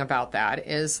interesting about that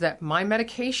is that my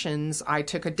medications, I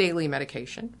took a daily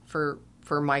medication for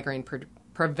migraine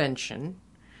prevention.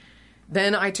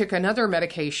 Then I took another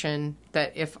medication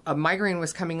that if a migraine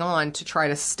was coming on to try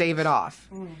to stave it off.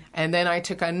 And then I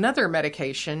took another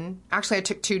medication. Actually, I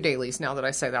took 2 dailies now that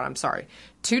I say that. I'm sorry.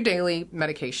 2 daily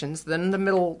medications, then the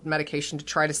middle medication to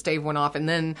try to stave one off, and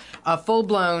then a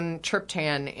full-blown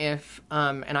triptan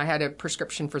and I had a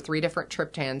prescription for 3 different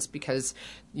triptans because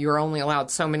you're only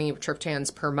allowed so many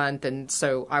triptans per month, and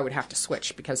so I would have to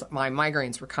switch because my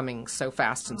migraines were coming so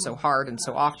fast and so hard and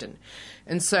so often.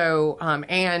 And so,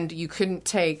 and you couldn't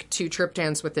take 2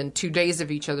 triptans within 2 days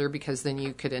of each other because then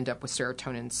you could end up with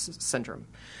serotonin syndrome.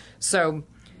 So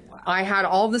I had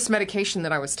all this medication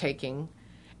that I was taking.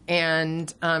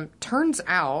 And turns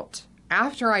out,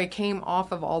 after I came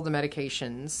off of all the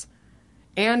medications,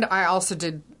 and I also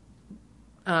did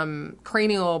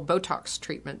cranial Botox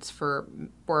treatments for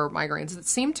migraines that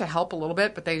seemed to help a little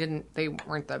bit, but they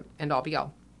weren't the end all be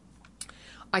all.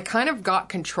 I kind of got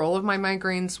control of my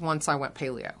migraines once I went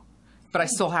paleo, but I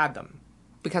still had them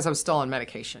because I was still on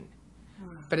medication.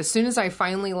 But as soon as I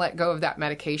finally let go of that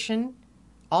medication,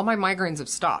 all my migraines have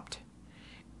stopped.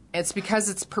 It's because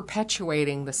it's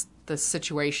perpetuating the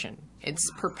situation.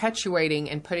 It's perpetuating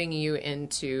and putting you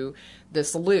into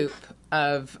this loop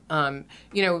of, a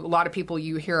lot of people,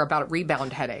 you hear about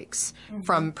rebound headaches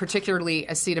from particularly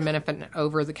acetaminophen,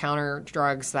 over-the-counter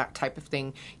drugs, that type of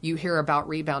thing. You hear about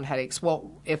rebound headaches.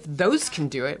 Well, if those can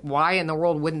do it, why in the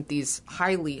world wouldn't these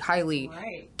highly, highly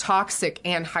toxic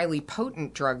and highly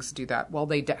potent drugs do that? Well,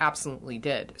 they absolutely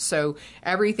did. So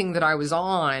everything that I was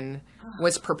on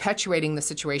was perpetuating the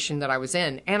situation that I was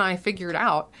in. And I figured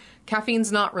out caffeine's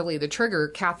not really the trigger.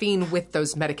 Caffeine with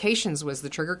those medications was the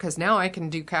trigger, because now I can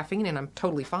do caffeine and I'm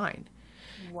totally fine.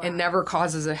 Wow. It never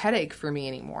causes a headache for me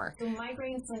anymore. So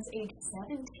migraine since age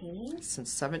 17?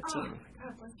 Since 17. Oh, my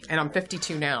God, and I'm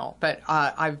 52 now. But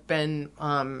I've been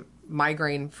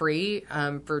migraine-free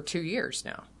for 2 years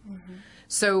now. Mm-hmm.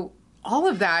 So all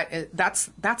of that, that's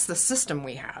the system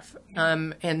we have.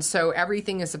 And so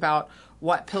everything is about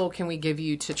what pill can we give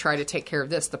you to try to take care of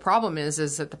this. The problem is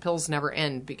that the pills never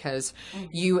end, because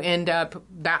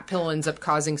that pill ends up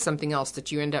causing something else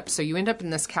that you end up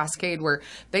in this cascade where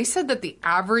they said that the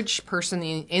average person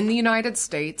in the United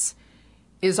States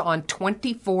is on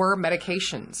 24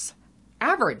 medications.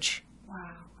 Average. Wow.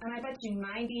 And I bet you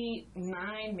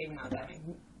 99, maybe not that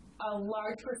many, a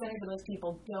large percentage of those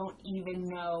people don't even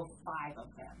know 5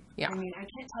 of them. Yeah. I mean, I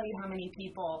can't tell you how many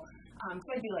people, so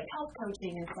I do like health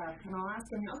coaching and stuff, and I'll ask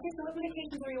them, okay, so what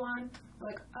medications are you on?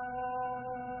 Like,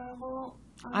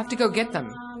 I have to go get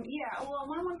them. Yeah, well,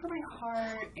 one for my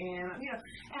heart, and,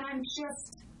 and I'm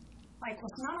just, like,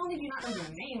 well, not only do you not know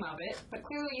the name of it, but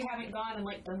clearly you haven't gone and,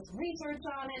 like, done some research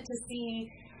on it to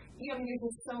see, there's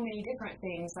just so many different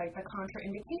things, like the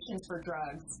contraindications for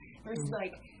drugs. There's,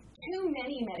 like, too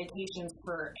many medications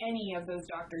for any of those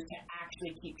doctors to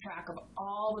actually keep track of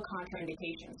all the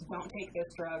contraindications. Don't take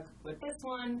this drug with this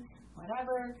one,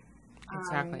 whatever.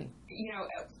 Exactly.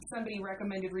 Somebody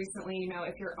recommended recently,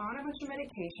 if you're on a bunch of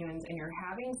medications and you're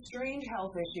having strange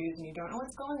health issues and you don't know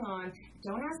what's going on,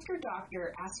 don't ask your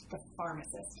doctor, ask the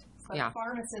pharmacist. The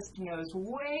pharmacist knows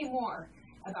way more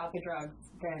about the drugs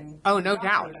than no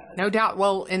doubt. Does. No doubt.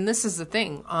 Well, and this is the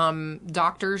thing.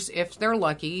 Doctors, if they're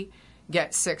lucky,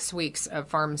 get 6 weeks of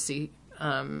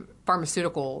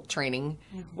pharmaceutical training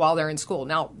while they're in school.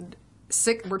 Now,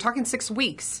 we're talking 6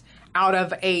 weeks out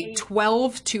of a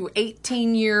 12 to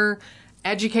 18 year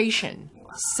education,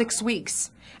 6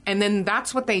 weeks. And then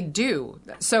that's what they do.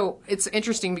 So it's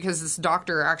interesting because this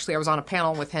doctor, actually, I was on a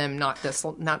panel with him not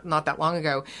that long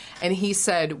ago, and he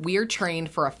said, we are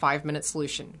trained for a 5-minute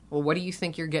solution. Well, what do you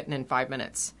think you're getting in 5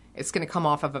 minutes? It's going to come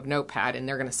off of a notepad, and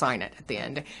they're going to sign it at the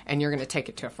end, and you're going to take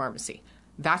it to a pharmacy.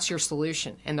 That's your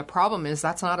solution. And the problem is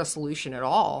that's not a solution at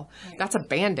all. That's a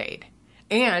Band-Aid.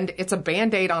 And it's a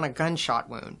Band-Aid on a gunshot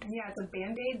wound. Yeah, it's a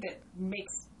Band-Aid that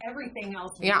makes everything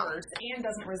else worse and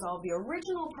doesn't resolve the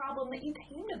original problem that you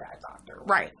came to that doctor with.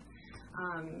 Right.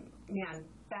 Man,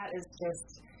 that is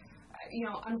just,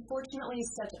 unfortunately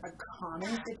such a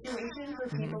common situation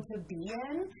for people to be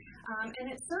in.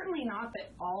 And it's certainly not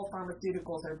that all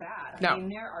pharmaceuticals are bad. I mean,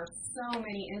 there are so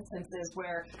many instances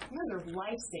where they're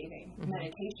life-saving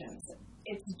medications.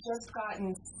 It's just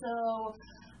gotten so...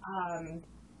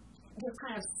 they're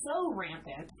kind of so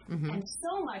rampant and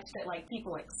so much that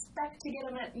people expect to get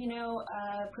them at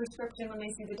a prescription when they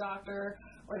see the doctor,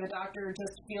 or the doctor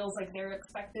just feels like they're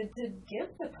expected to give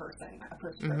the person a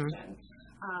prescription.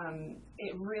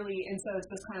 It really, and so it's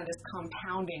just kind of this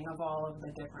compounding of all of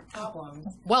the different problems.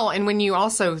 Well, and when you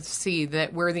also see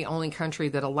that we're the only country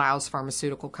that allows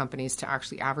pharmaceutical companies to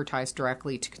actually advertise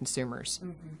directly to consumers,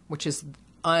 which is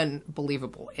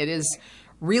unbelievable. It is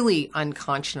really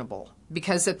unconscionable,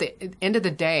 because at the end of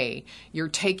the day, you're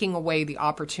taking away the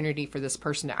opportunity for this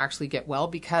person to actually get well,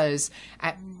 because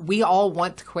we all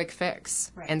want the quick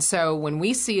fix. Right. And so when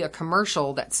we see a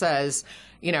commercial that says,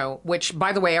 which,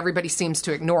 by the way, everybody seems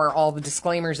to ignore all the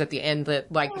disclaimers at the end that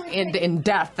end in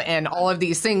death and all of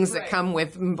these things that come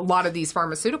with a lot of these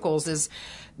pharmaceuticals, is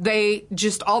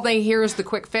all they hear is the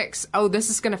quick fix. Oh, this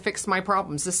is going to fix my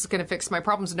problems. This is going to fix my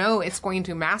problems. No, it's going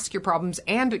to mask your problems.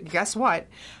 And guess what?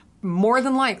 More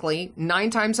than likely, 9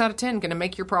 times out of 10, going to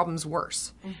make your problems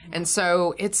worse. And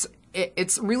so it's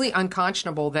really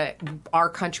unconscionable that our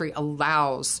country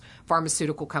allows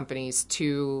pharmaceutical companies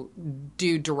to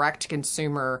do direct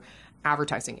consumer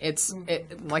advertising.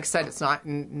 Like I said, it's not.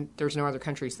 There's no other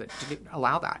countries that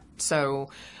allow that. So,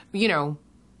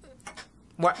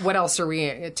 what else are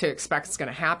we to expect is going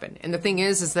to happen? And the thing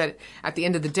is that at the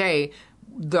end of the day,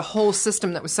 the whole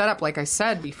system that was set up, like I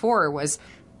said before, was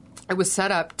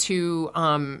set up to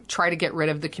try to get rid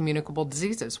of the communicable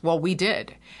diseases. Well, we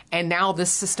did. And now this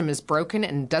system is broken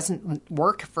and doesn't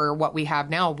work for what we have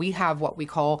now. We have what we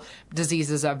call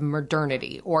diseases of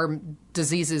modernity, or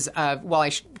diseases of,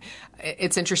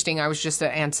 it's interesting. I was just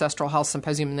at Ancestral Health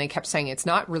Symposium, and they kept saying it's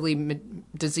not really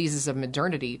diseases of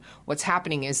modernity. What's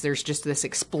happening is there's just this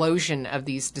explosion of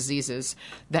these diseases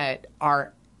that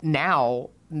are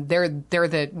now, they're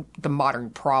the modern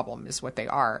problem is what they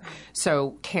are.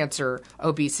 So cancer,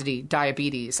 obesity,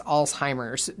 diabetes,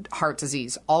 Alzheimer's, heart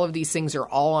disease, all of these things are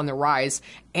all on the rise.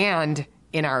 And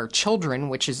in our children,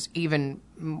 which is even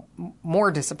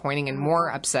more disappointing and more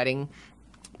upsetting.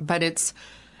 But it's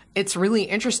really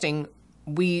interesting.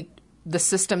 The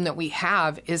system that we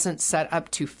have isn't set up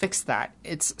to fix that.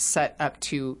 It's set up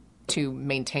to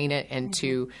maintain it and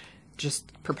to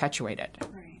just perpetuate it.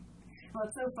 Right. Well,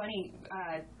 it's so funny.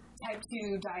 Type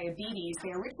 2 diabetes,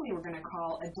 they originally were going to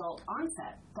call adult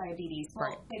onset diabetes.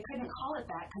 Well, they couldn't call it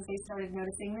that because they started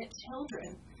noticing that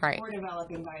children were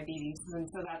developing diabetes, and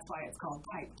so that's why it's called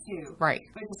type 2. Right.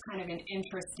 Which is kind of an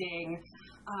interesting,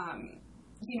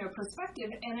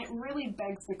 perspective, and it really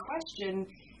begs the question,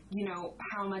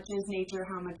 how much is nature,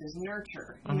 how much is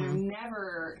nurture?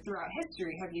 Never throughout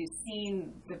history have you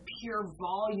seen the pure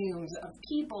volumes of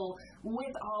people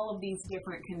with all of these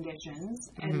different conditions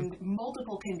and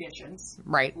multiple conditions.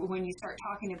 Right. When you start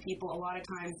talking to people, a lot of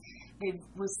times they've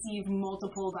received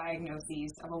multiple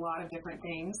diagnoses of a lot of different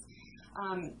things.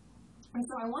 And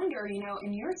so I wonder,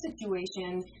 in your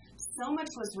situation, so much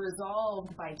was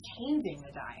resolved by changing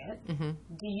the diet.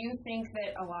 Do you think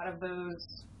that a lot of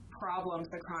those problems,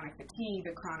 the chronic fatigue,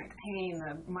 the chronic pain,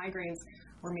 the migraines,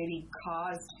 were maybe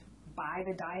caused by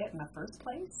the diet in the first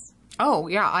place? Oh,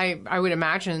 yeah. I would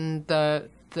imagine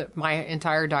my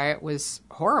entire diet was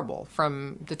horrible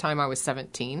from the time I was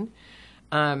 17.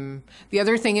 The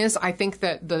other thing is, I think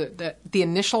that the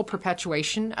initial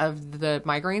perpetuation of the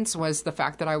migraines was the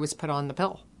fact that I was put on the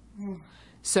pill.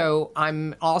 So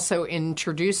I'm also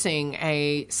introducing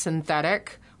a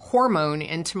synthetic hormone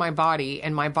into my body,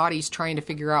 and my body's trying to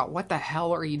figure out what the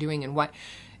hell are you doing and what.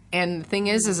 And the thing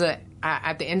is that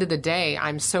at the end of the day,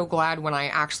 I'm so glad when I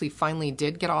actually finally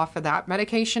did get off of that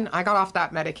medication. I got off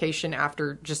that medication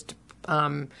after just,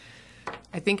 I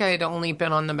think I had only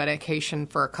been on the medication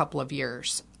for a couple of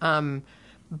years.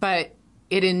 But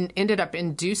it ended up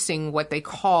inducing what they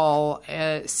call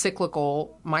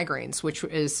cyclical migraines, which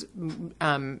is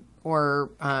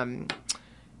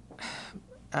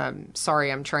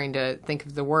sorry, I'm trying to think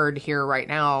of the word here right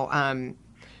now,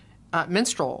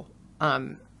 menstrual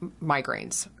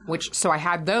migraines, so I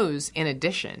had those in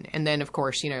addition. And then, of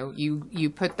course,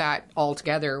 you put that all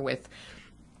together with,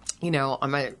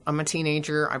 I'm a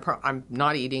teenager. I'm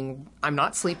not eating. I'm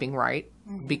not sleeping right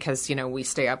because, we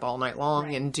stay up all night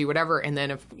long and do whatever. And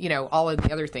then, all of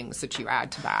the other things that you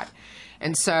add to that.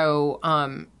 And so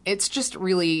it's just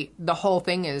really, the whole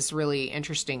thing is really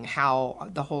interesting how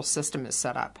the whole system is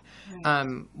set up.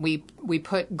 Right. We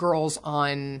put girls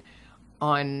on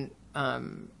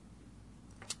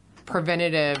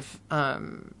preventative,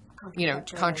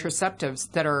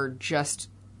 contraceptives that are just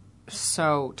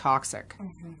so toxic.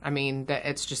 Mm-hmm. I mean, that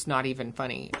it's just not even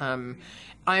funny.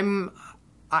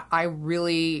 I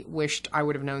really wished I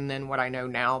would have known then what I know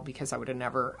now, because I would have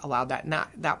never allowed that. And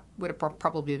that would have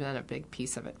probably been a big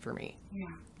piece of it for me. Yeah.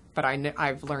 But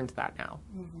I've learned that now.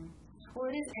 Mm-hmm. Well,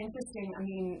 it is interesting. I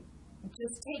mean,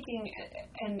 just taking,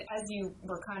 and as you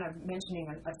were kind of mentioning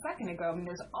a second ago, I mean,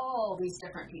 there's all these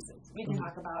different pieces. We can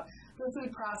talk about the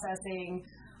food processing,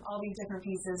 all these different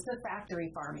pieces, the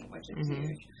factory farming, which is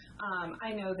huge.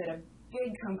 I know that a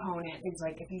big component is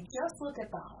like, if you just look at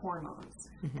the hormones,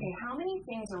 okay, how many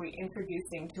things are we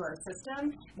introducing to our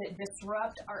system that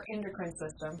disrupt our endocrine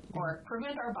system or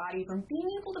prevent our body from being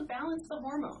able to balance the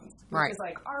hormones, which is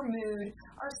like our mood,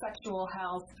 our sexual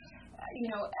health,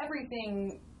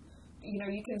 everything.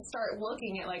 You can start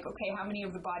looking at like, okay, how many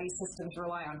of the body systems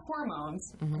rely on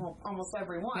hormones? Well, almost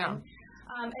every one. Yeah.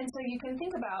 And so you can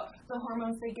think about the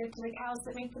hormones they give to the cows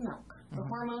that make the milk, the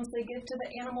hormones they give to the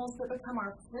animals that become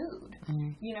our food,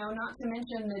 not to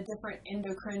mention the different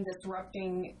endocrine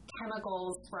disrupting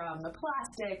chemicals from the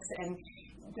plastics and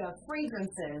the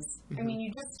fragrances. I mean,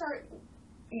 you just start,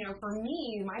 for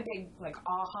me, my big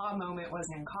aha moment was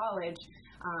in college,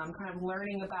 kind of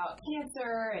learning about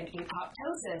cancer and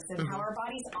apoptosis and how our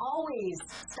body's always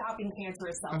stopping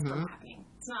cancerous cells from happening.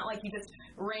 It's not like you just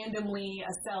randomly,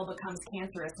 a cell becomes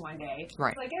cancerous one day.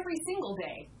 Right. It's like every single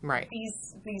day. Right.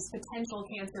 These potential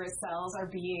cancerous cells are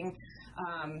being,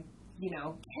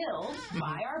 killed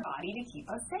by our body to keep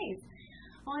us safe.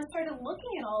 Well, I started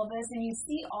looking at all of this, and you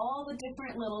see all the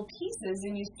different little pieces,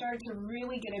 and you start to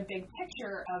really get a big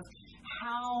picture of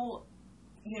how,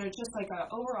 just like an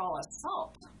overall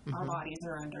assault our bodies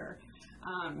are under.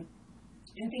 And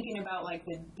thinking about like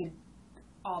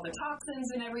all the toxins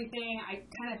and everything, I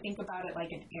kind of think about it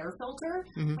like an air filter.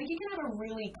 Like you can have a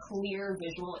really clear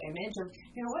visual image of,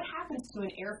 what happens to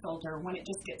an air filter when it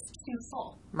just gets too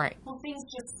full. Right. Well, things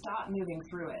just stop moving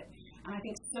through it. And I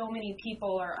think so many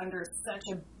people are under such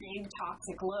a big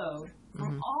toxic load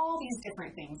from all these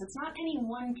different things. It's not any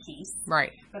one piece.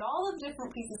 Right. But all of the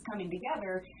different pieces coming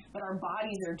together, but our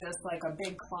bodies are just like a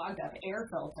big clogged up air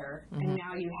filter. And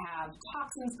now you have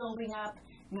toxins building up.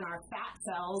 And then our fat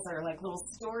cells are like little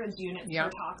storage units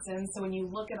for toxins. So when you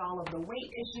look at all of the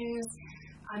weight issues,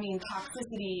 I mean,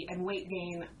 toxicity and weight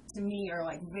gain to me are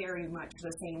like very much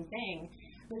the same thing.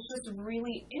 It's just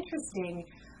really interesting,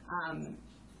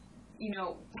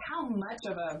 how much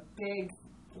of a big,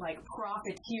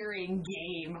 profiteering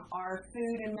game our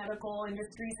food and medical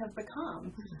industries have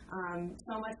become.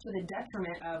 So much to the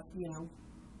detriment of,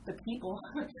 the people,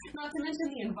 not to mention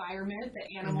the environment,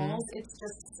 the animals. It's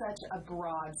just such a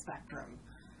broad spectrum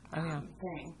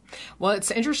thing. Well, it's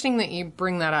interesting that you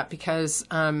bring that up, because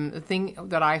the thing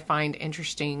that I find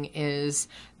interesting is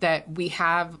that we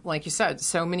have, like you said,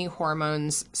 so many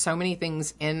hormones, so many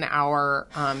things in our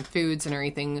foods and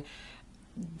everything.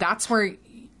 That's where,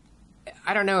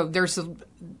 I don't know,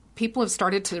 people have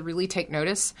started to really take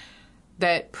notice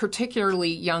that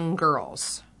particularly young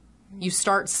girls, you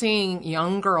start seeing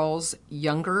young girls,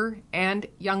 younger and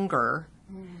younger,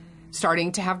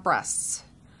 starting to have breasts,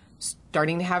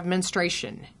 starting to have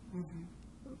menstruation.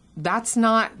 That's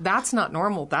not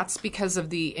normal. That's because of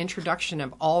the introduction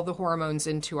of all the hormones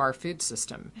into our food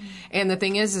system. And the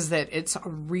thing is that it's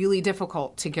really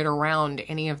difficult to get around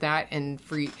any of that. And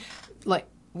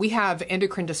we have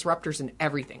endocrine disruptors in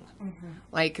everything.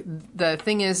 Like the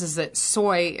thing is that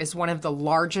soy is one of the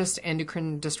largest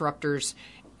endocrine disruptors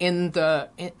in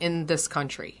this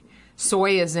country.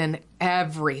 Soy is in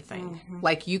everything.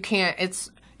 Like you can't, it's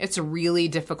really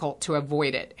difficult to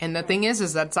avoid it. And the thing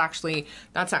is that's actually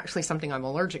something I'm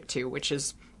allergic to, which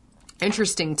is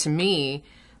interesting to me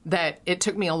that it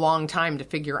took me a long time to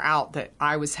figure out that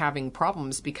I was having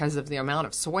problems because of the amount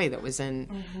of soy that was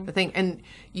in the thing. And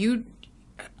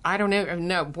I don't know.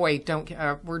 No, boy, don't.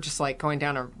 We're just like going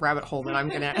down a rabbit hole that I'm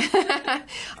going to.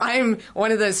 I'm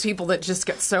one of those people that just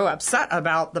get so upset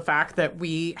about the fact that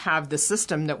we have the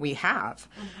system that we have.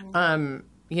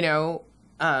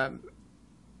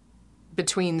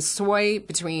 between soy,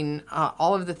 between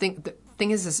all of the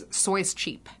thing is soy is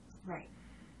cheap. Right.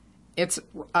 It's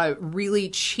a really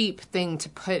cheap thing to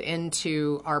put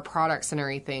into our products and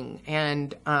everything.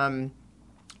 And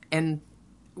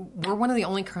we're one of the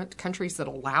only countries that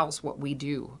allows what we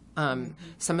do.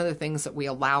 Some of the things that we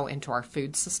allow into our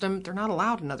food system, they're not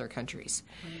allowed in other countries.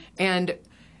 And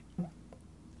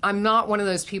I'm not one of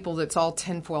those people that's all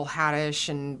tinfoil hat-ish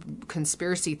and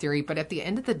conspiracy theory, but at the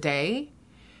end of the day,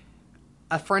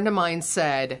 a friend of mine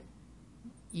said,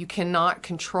 you cannot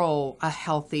control a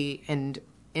healthy and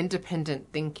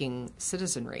independent thinking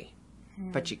citizenry,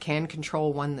 but you can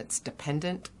control one that's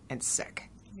dependent and sick.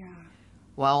 Yeah.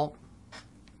 Well,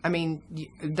 I mean,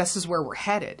 this is where we're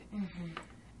headed.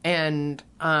 And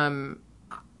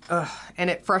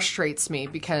it frustrates me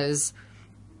because,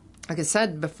 like I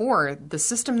said before, the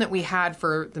system that we had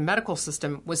for the medical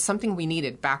system was something we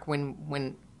needed back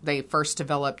when they first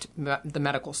developed the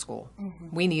medical school.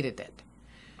 We needed it.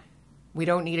 We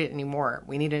don't need it anymore.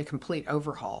 We need a complete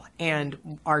overhaul.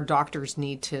 And our doctors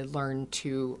need to learn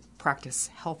to practice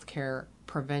healthcare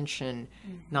prevention,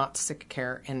 not sick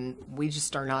care. And we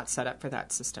just are not set up for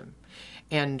that system.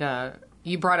 And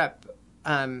you brought up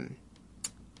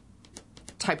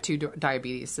type 2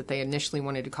 diabetes, that they initially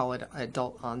wanted to call it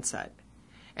adult onset.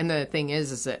 And the thing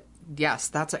is that,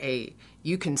 yes,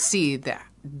 you can see that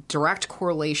direct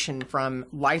correlation from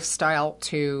lifestyle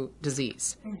to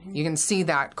disease. You can see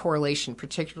that correlation,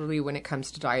 particularly when it comes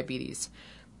to diabetes.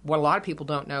 What a lot of people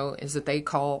don't know is that they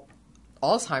call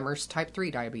Alzheimer's type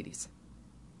 3 diabetes.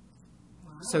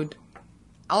 Wow. So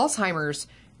Alzheimer's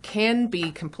can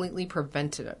be completely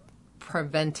prevented.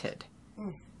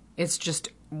 It's just,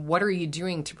 what are you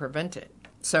doing to prevent it?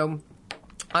 So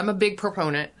I'm a big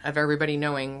proponent of everybody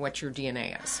knowing what your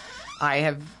DNA is. I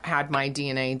have had my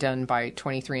DNA done by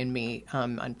 23andMe.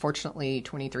 Unfortunately,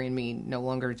 23andMe no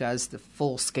longer does the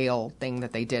full-scale thing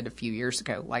that they did a few years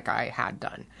ago, like I had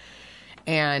done.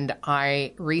 And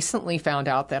I recently found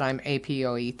out that I'm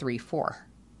APOE3/4.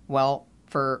 Well,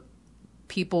 for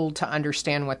people to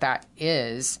understand what that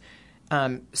is,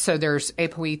 so there's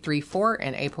APOE3/4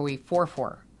 and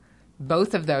APOE4/4.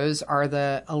 Both of those are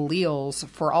the alleles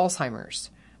for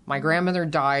Alzheimer's. My grandmother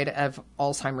died of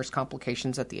Alzheimer's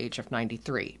complications at the age of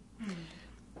 93.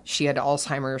 She had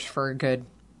Alzheimer's for a good,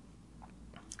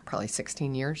 probably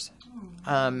 16 years.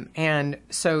 And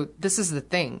so this is the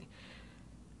thing.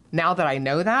 Now that I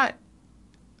know that,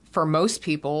 for most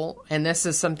people, and this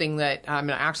is something that I'm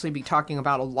going to actually be talking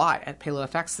about a lot at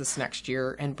PaleoFX this next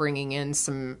year, and bringing in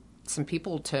some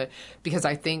people to, because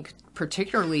I think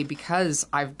particularly because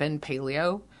I've been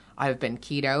paleo, I've been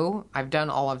keto, I've done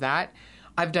all of that.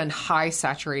 I've done high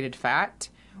saturated fat.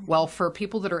 Well, for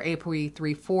people that are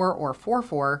APOE3/4 or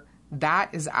 4/4,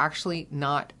 that is actually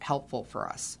not helpful for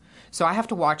us. So I have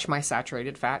to watch my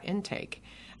saturated fat intake.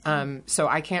 So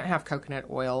I can't have coconut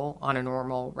oil on a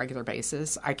normal, regular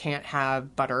basis. I can't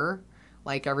have butter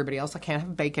like everybody else. I can't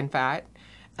have bacon fat.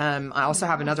 I also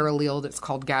have another allele that's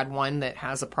called GAD1 that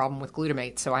has a problem with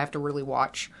glutamate. So I have to really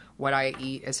watch what I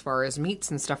eat as far as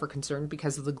meats and stuff are concerned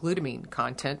because of the glutamine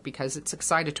content, because it's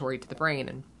excitatory to the brain.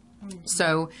 And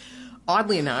so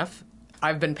oddly enough,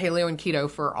 I've been paleo and keto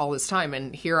for all this time.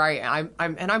 And here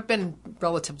I've been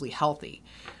relatively healthy.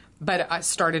 But I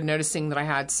started noticing that I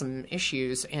had some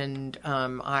issues, and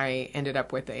I ended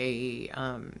up with a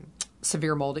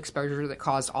severe mold exposure that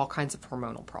caused all kinds of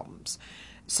hormonal problems.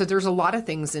 So there's a lot of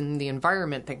things in the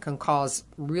environment that can cause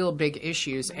real big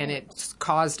issues, and it's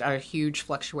caused a huge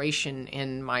fluctuation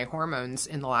in my hormones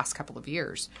in the last couple of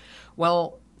years.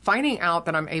 Well, finding out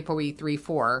that I'm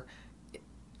APOE3/4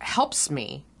 helps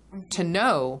me to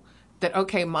know that,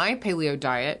 okay, my paleo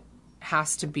diet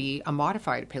has to be a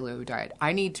modified paleo diet.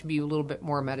 I need to be a little bit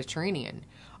more Mediterranean.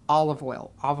 Olive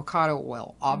oil, avocado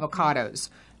oil, avocados,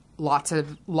 lots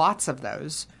of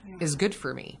those is good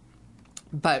for me.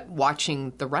 But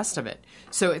watching the rest of it.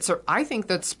 So I think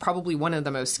that's probably one of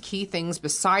the most key things,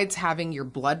 besides having your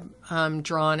blood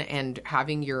drawn and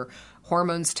having your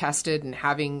hormones tested and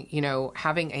having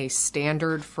a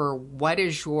standard for what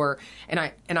is your,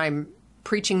 and I'm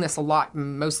preaching this a lot,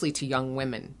 mostly to young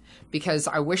women, because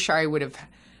I wish I would have,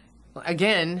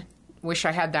 again, wish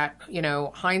I had that,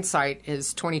 hindsight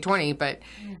is 20/20, but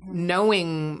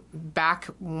knowing back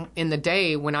in the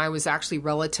day when I was actually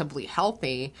relatively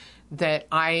healthy, that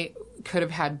I could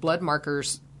have had blood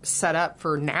markers set up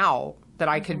for now that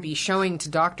I could be showing to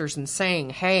doctors and saying,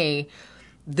 hey,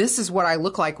 this is what I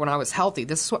look like when I was healthy.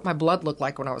 This is what my blood looked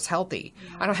like when I was healthy.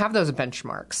 I don't have those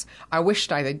benchmarks. I wished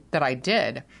that I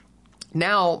did.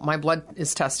 now my blood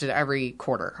is tested every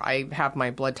quarter. I have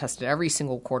my blood tested every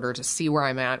single quarter to see where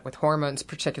I'm at with hormones,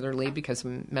 particularly because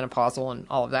I'm menopausal and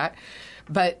all of that.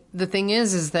 But the thing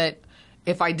is that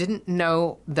if I didn't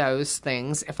know those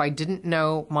things, if I didn't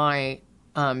know my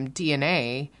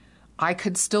DNA, I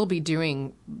could still be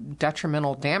doing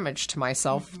detrimental damage to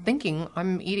myself thinking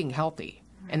I'm eating healthy.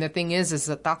 And the thing is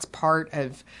that that's part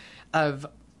of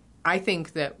I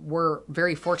think that we're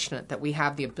very fortunate that we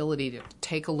have the ability to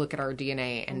take a look at our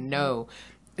DNA and know.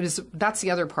 That's the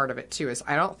other part of it, too, is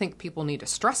I don't think people need to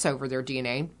stress over their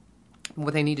DNA.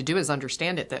 What they need to do is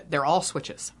understand it, that they're all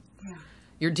switches. Yeah.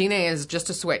 Your DNA is just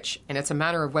a switch, and it's a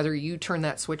matter of whether you turn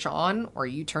that switch on or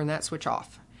you turn that switch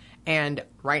off. And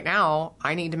right now,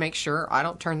 I need to make sure I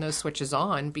don't turn those switches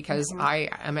on because I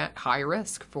am at high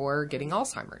risk for getting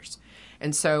Alzheimer's.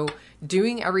 And so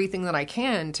doing everything that I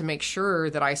can to make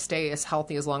sure that I stay as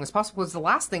healthy as long as possible, because the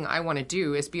last thing I want to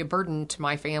do is be a burden to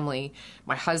my family,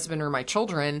 my husband, or my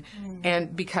children,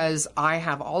 and because I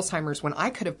have Alzheimer's when I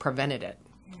could have prevented it.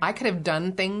 I could have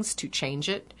done things to change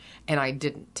it, and I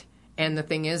didn't. And the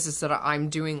thing is that I'm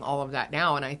doing all of that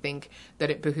now, and I think that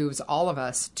it behooves all of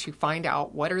us to find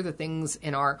out what are the things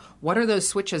what are those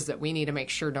switches that we need to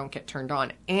make sure don't get turned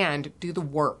on, and do the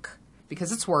work,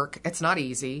 because it's work. It's not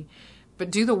easy. But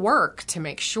do the work to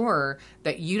make sure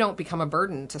that you don't become a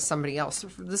burden to somebody else.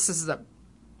 This is the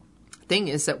thing,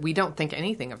 is that we don't think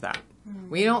anything of that.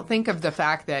 We don't think of the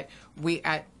fact that we,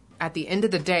 at the end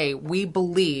of the day, we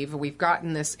believe, we've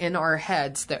gotten this in our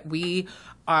heads that we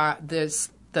are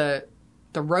the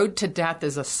road to death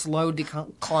is a slow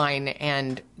decline,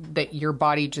 and that your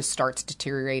body just starts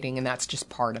deteriorating, and that's just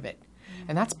part of it.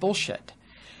 And that's bullshit.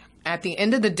 At the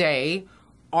end of the day,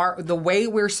 the way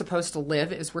we're supposed to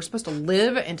live is we're supposed to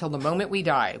live until the moment we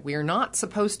die. We are not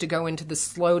supposed to go into the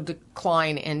slow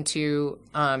decline into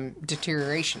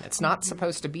deterioration. It's not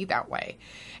supposed to be that way.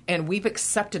 And we've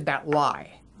accepted that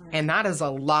lie. And that is a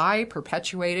lie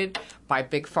perpetuated by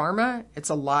Big Pharma. It's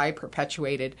a lie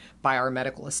perpetuated by our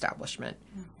medical establishment.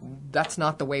 That's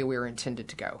not the way we're intended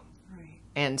to go.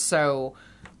 And so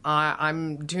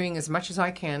I'm doing as much as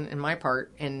I can in my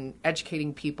part in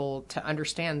educating people to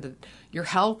understand that your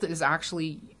health is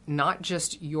actually not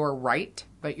just your right,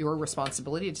 but your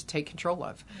responsibility to take control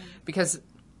of. Because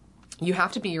you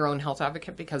have to be your own health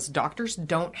advocate, because doctors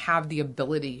don't have the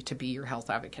ability to be your health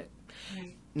advocate.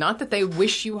 Not that they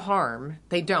wish you harm.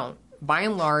 They don't. By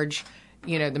and large,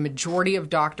 the majority of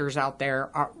doctors out there,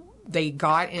 they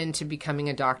got into becoming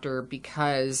a doctor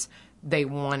because they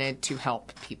wanted to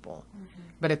help people.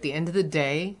 But at the end of the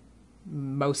day,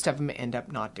 most of them end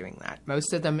up not doing that.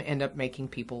 Most of them end up making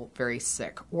people very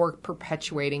sick or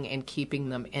perpetuating and keeping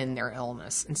them in their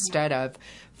illness instead of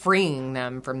freeing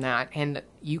them from that. And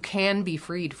you can be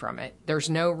freed from it.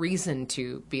 There's no reason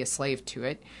to be a slave to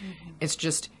it. It's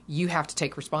just you have to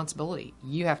take responsibility.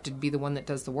 You have to be the one that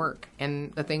does the work.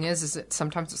 And the thing is that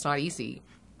sometimes it's not easy.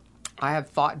 I have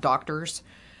fought doctors.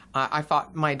 I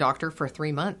fought my doctor for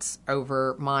 3 months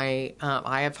over I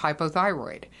have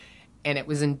hypothyroid, and it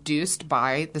was induced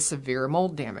by the severe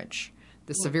mold damage.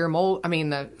 The severe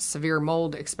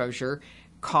mold exposure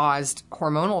caused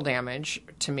hormonal damage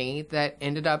to me that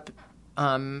ended up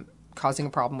causing a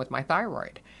problem with my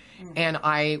thyroid. And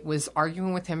I was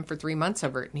arguing with him for 3 months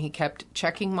over it, and he kept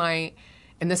checking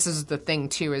and this is the thing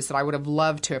too, is that I would have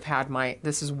loved to have had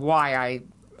this is why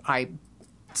I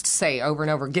say over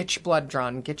and over, get your blood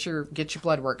drawn, get your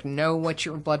blood work, know what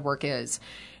your blood work is.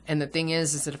 And the thing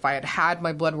is that if I had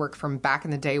my blood work from back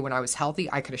in the day when I was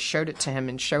healthy, I could have showed it to him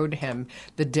and showed him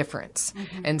the difference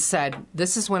and said,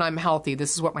 this is when I'm healthy.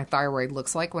 This is what my thyroid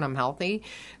looks like when I'm healthy.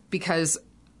 Because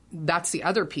that's the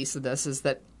other piece of this, is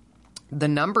that the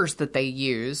numbers that they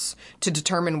use to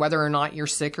determine whether or not you're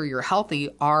sick or you're healthy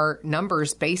are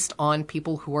numbers based on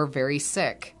people who are very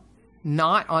sick,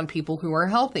 not on people who are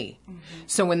healthy.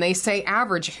 So when they say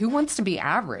average, who wants to be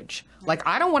average? Like,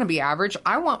 I don't want to be average.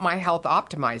 I want my health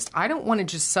optimized. I don't want to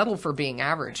just settle for being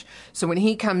average. So when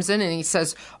he comes in and he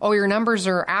says, oh, your numbers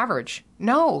are average.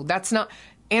 No, that's not.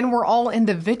 And we're all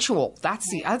individual. That's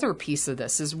the other piece of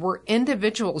this, is we're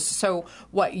individuals. So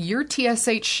what your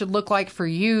TSH should look like for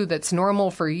you that's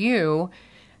normal for you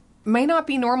may not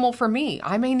be normal for me.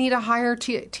 I may need a higher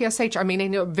TSH. I may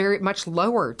need a very much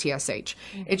lower TSH.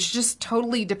 It's just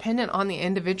totally dependent on the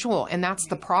individual. And that's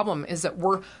the problem, is that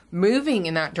we're moving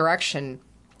in that direction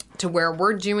to where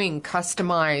we're doing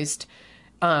customized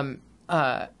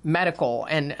medical,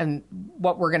 and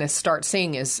what we're going to start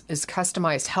seeing is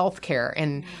customized healthcare.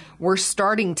 And we're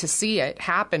starting to see it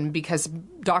happen because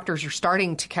doctors are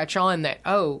starting to catch on that,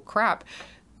 oh, crap,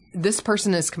 this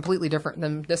person is completely different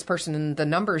than this person, and the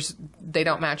numbers, they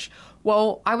don't match.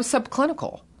 Well, I was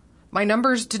subclinical. My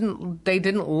numbers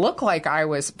didn't look like I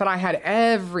was, but I had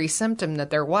every symptom that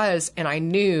there was, and I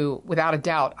knew without a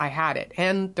doubt I had it.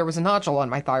 And there was a nodule on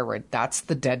my thyroid. That's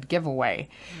the dead giveaway.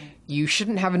 You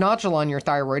shouldn't have a nodule on your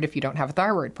thyroid if you don't have a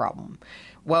thyroid problem.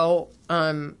 Well,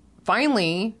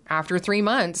 finally, after 3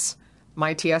 months,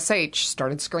 my TSH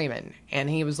started screaming, and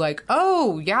he was like,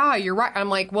 "Oh, yeah, you're right." I'm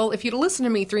like, "Well, if you'd listened to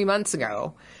me 3 months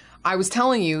ago, I was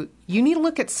telling you, you need to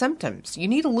look at symptoms. You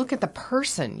need to look at the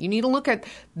person. You need to look at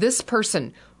this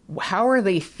person. How are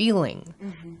they feeling?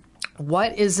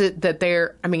 What is it that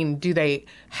do they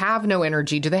have no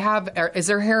energy? Is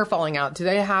their hair falling out? Do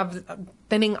they have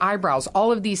thinning eyebrows?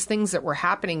 All of these things that were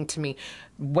happening to me,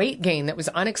 weight gain that was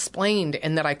unexplained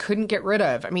and that I couldn't get rid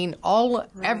of.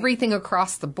 Everything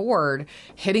across the board,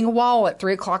 hitting a wall at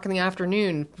 3:00 in the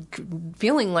afternoon,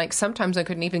 feeling like sometimes I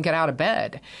couldn't even get out of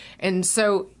bed. And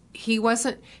so he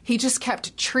just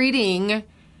kept treating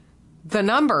the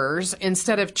numbers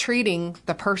instead of treating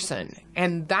the person.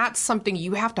 And that's something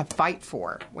you have to fight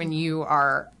for when you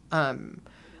are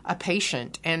a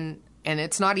patient. And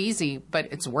it's not easy,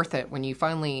 but it's worth it when you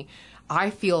finally, I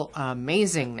feel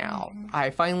amazing now. I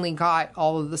finally got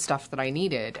all of the stuff that I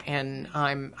needed, and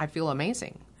I feel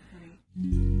amazing.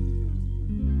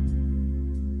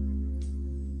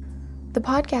 The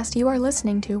podcast you are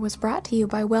listening to was brought to you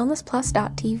by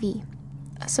WellnessPlus.tv,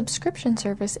 a subscription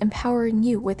service empowering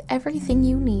you with everything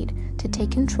you need to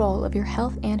take control of your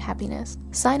health and happiness.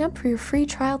 Sign up for your free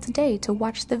trial today to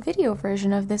watch the video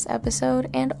version of this episode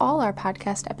and all our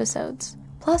podcast episodes.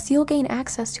 Plus, you'll gain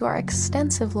access to our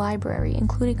extensive library,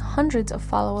 including hundreds of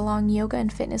follow-along yoga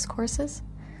and fitness courses,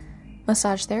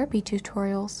 massage therapy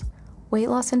tutorials, weight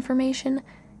loss information,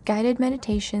 guided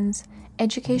meditations,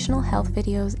 educational health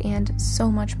videos, and so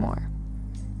much more.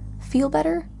 Feel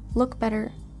better, look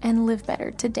better, and live better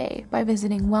today by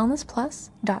visiting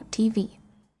wellnessplus.tv.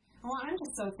 Well, I'm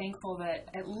just so thankful that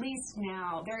at least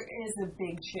now there is a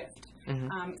big shift.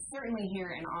 Certainly here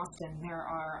in Austin, there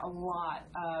are a lot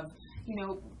of,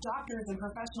 doctors and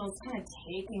professionals kind of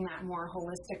taking that more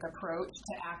holistic approach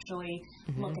to actually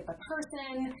look at the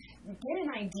person, get an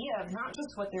idea of not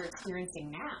just what they're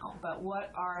experiencing now, but what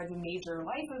are the major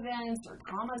life events or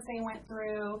traumas they went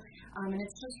through. And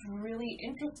it's just really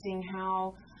interesting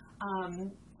how,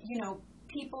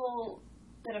 people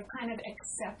that have kind of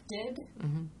accepted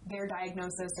their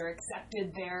diagnosis or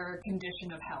accepted their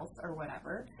condition of health or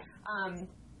whatever,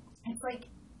 it's like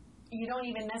you don't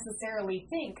even necessarily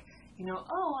think,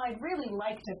 I'd really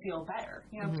like to feel better.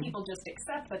 People just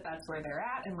accept that that's where they're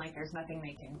at and like there's nothing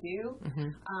they can do.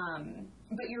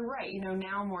 But you're right,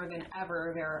 now more than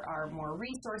ever there are more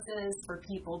resources for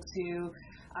people to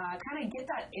kind of get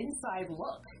that inside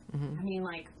look.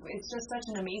 It's just such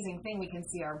an amazing thing. We can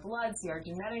see our blood, see our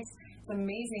genetics. It's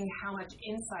amazing how much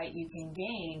insight you can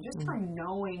gain just from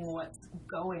knowing what's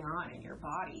going on in your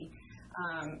body.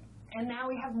 And now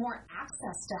we have more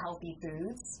access to healthy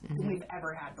foods than we've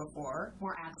ever had before,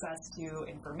 more access to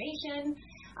information.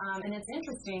 And it's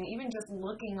interesting, even just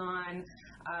looking on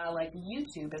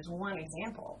YouTube as one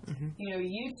example.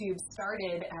 YouTube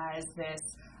started as this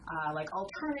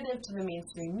alternative to the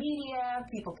mainstream media.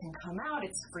 People can come out.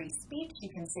 It's free speech. You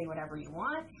can say whatever you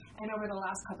want. And over the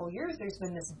last couple of years, there's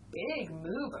been this big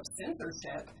move of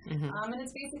censorship. And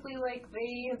it's basically like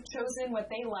they have chosen what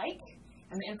they like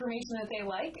and the information that they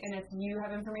like. And if you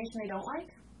have information they don't like,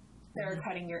 they're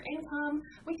cutting your income.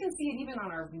 We can see it even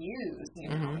on our views,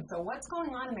 So what's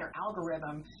going on in their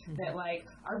algorithm that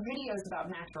our videos about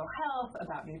natural health,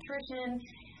 about nutrition,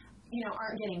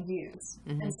 aren't getting views.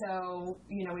 And so,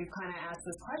 we've kind of asked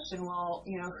this question, well,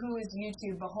 who is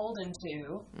YouTube beholden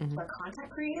to? Their content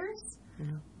creators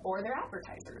or their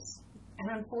advertisers? And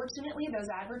unfortunately, those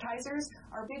advertisers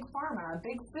are big pharma,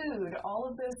 big food, all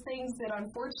of those things that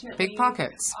unfortunately big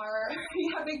pockets are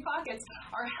big pockets.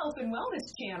 Our health and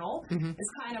wellness channel is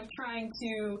kind of trying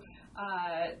to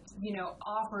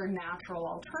offer natural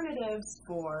alternatives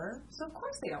so of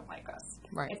course they don't like us.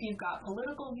 Right. If you've got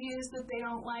political views that they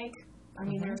don't like,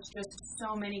 there's just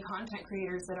so many content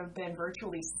creators that have been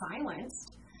virtually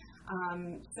silenced.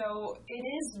 So it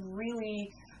is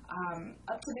really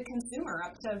up to the consumer,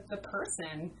 up to the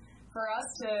person, for us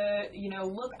to,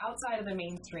 look outside of the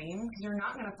mainstream, because you're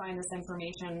not going to find this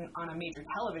information on a major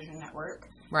television network.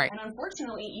 Right. And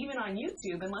unfortunately, even on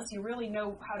YouTube, unless you really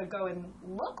know how to go and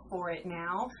look for it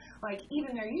now,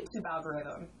 even their YouTube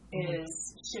algorithm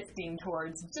is shifting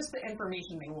towards just the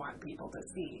information they want people to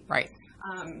see. Right.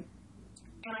 And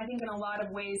I think in a lot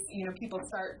of ways, people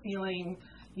start feeling,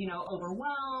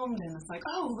 overwhelmed, and it's like,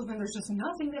 oh, well, then there's just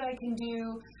nothing that I can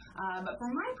do. But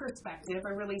from my perspective, I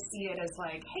really see it as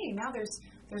like, hey, now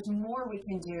there's more we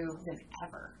can do than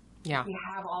ever. Yeah. We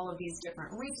have all of these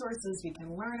different resources. We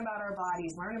can learn about our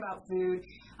bodies, learn about food,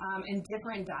 and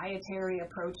different dietary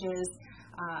approaches.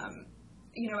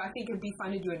 I think it'd be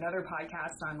fun to do another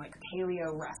podcast on like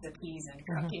paleo recipes and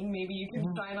cooking. Mm-hmm. Maybe you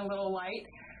can shine a little light,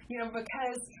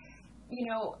 because,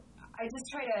 I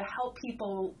just try to help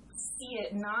people see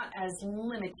it not as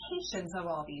limitations of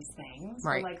all these things.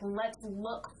 Right. But like, let's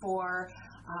look for,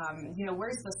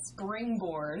 where's the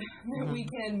springboard that we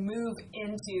can move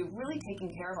into really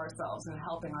taking care of ourselves and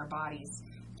helping our bodies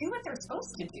do what they're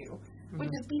supposed to do, which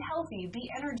is be healthy, be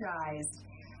energized.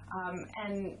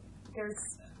 And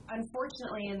there's,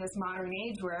 unfortunately, in this modern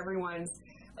age where everyone's,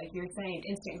 like you're saying,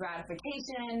 instant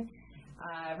gratification,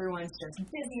 everyone's just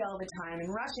busy all the time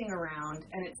and rushing around,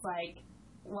 and it's like,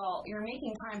 well, you're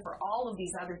making time for all of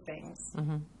these other things,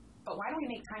 but why don't we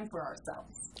make time for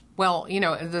ourselves? Well,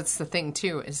 that's the thing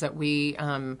too, is that we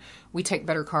take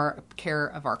better care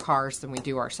of our cars than we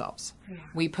do ourselves. Yeah.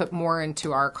 We put more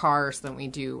into our cars than we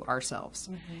do ourselves.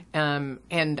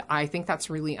 And I think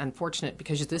that's really unfortunate,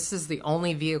 because this is the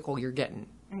only vehicle you're getting.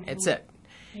 It's it.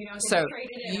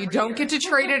 You don't get to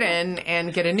trade it in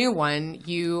and get a new one.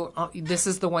 This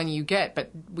is the one you get, but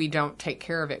we don't take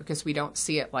care of it because we don't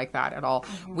see it like that at all.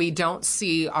 We don't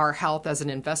see our health as an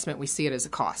investment. We see it as a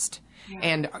cost. Yeah.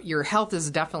 And your health is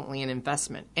definitely an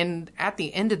investment. And at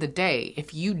the end of the day,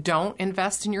 if you don't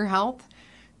invest in your health,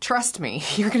 trust me,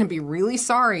 you're going to be really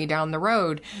sorry down the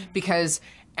road, because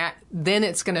then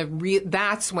it's going to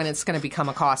that's when it's going to become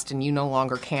a cost and you no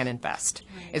longer can invest.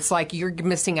 Right. It's like you're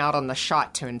missing out on the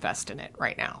shot to invest in it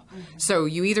right now. So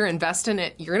you either invest in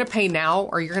it, you're going to pay now,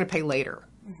 or you're going to pay later.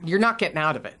 You're not getting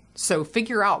out of it. So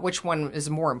figure out which one is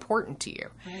more important to you.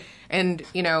 Right. And,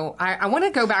 I want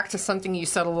to go back to something you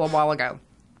said a little while ago.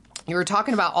 You were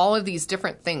talking about all of these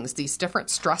different things, these different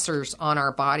stressors on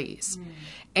our bodies.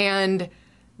 And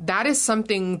that is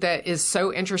something that is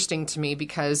so interesting to me,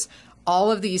 because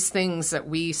all of these things that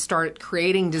we start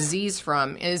creating disease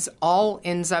from all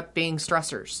ends up being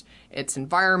stressors. It's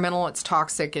environmental, it's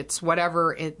toxic, it's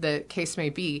whatever the case may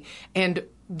be. And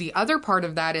the other part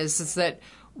of that is that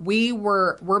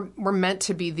we're meant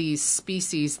to be these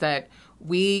species that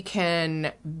we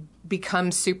can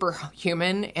become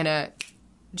superhuman at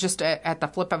the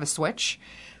flip of a switch,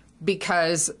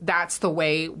 because that's the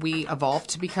way we evolved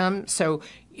to become. So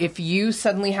if you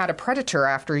suddenly had a predator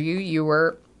after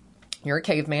you're a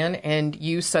caveman, and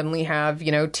you suddenly have,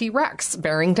 T-Rex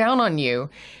bearing down on you.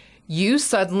 You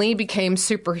suddenly became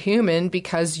superhuman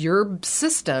because your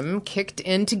system kicked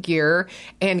into gear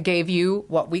and gave you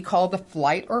what we call the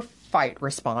flight or fight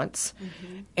response.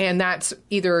 And that's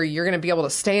either you're going to be able to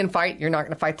stay and fight, you're not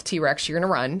going to fight the T-Rex, you're going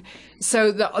to run.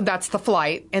 So that's the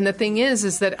flight. And the thing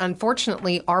is that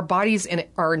unfortunately our bodies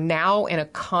are now in a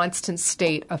constant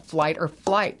state of flight or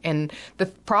flight. And the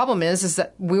problem is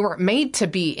that we weren't made to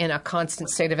be in a constant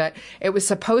state of it. It was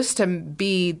supposed to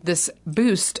be this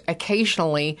boost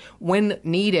occasionally when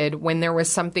needed, when there was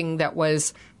something that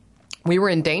we were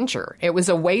in danger. It was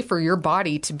a way for your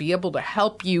body to be able to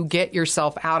help you get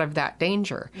yourself out of that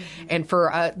danger, and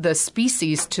for the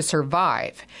species to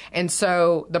survive. And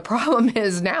so the problem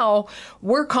is now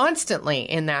we're constantly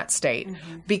in that state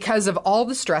because of all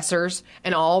the stressors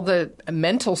and all the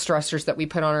mental stressors that we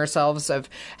put on ourselves of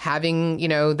having,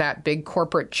 that big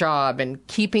corporate job and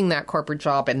keeping that corporate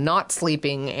job and not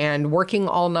sleeping and working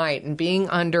all night and being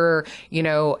under,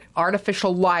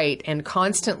 artificial light and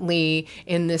constantly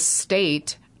in this state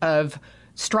of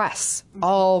stress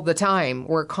all the time.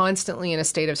 We're constantly in a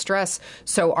state of stress.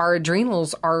 So our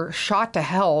adrenals are shot to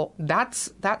hell.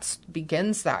 That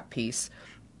begins that piece.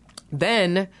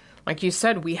 Then, like you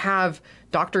said, we have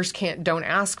doctors don't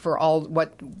ask for all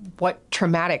what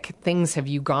traumatic things have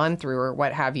you gone through or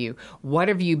what have you. What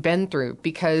have you been through?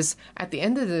 Because at the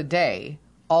end of the day,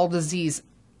 all disease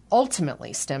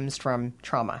ultimately stems from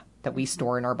trauma that we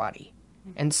store in our body.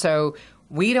 And so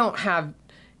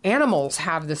animals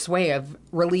have this way of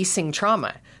releasing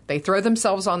trauma. They throw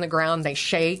themselves on the ground, they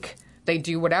shake, they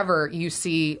do whatever you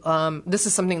see. This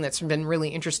is something that's been really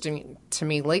interesting to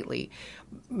me lately.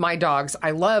 My dogs,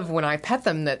 I love when I pet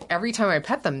them that every time I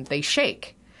pet them, they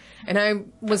shake. And I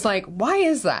was like, why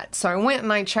is that? So I went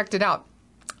and I checked it out.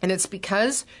 And it's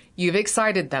because you've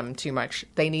excited them too much.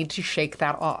 They need to shake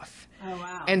that off. Oh,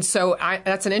 wow. And so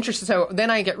that's an interesting. So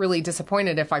then I get really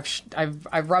disappointed if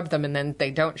I've rubbed them and then they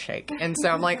don't shake. And so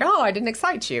I'm like, oh, I didn't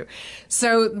excite you.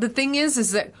 So the thing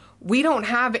is that we don't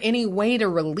have any way to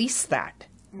release that.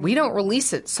 We don't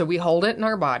release it. So we hold it in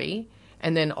our body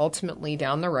And then ultimately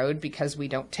down the road, because we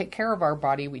don't take care of our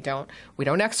body, we don't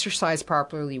exercise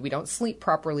properly, we don't sleep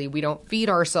properly, we don't feed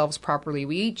ourselves properly,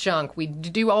 we eat junk, we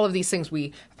do all of these things,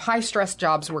 we have high stress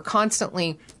jobs, we're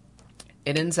constantly,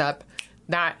 it ends up,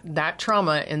 that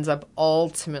trauma ends up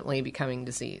ultimately becoming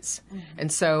disease.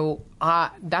 And so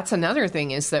that's another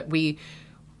thing, is that we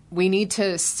need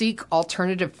to seek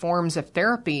alternative forms of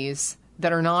therapies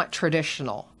that are not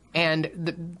traditional. And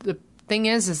the thing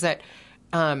is that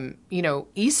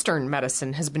Eastern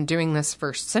medicine has been doing this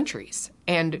for centuries.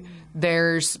 And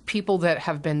there's people that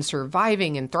have been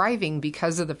surviving and thriving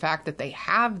because of the fact that they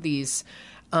have these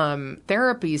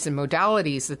therapies and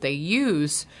modalities that they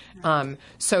use.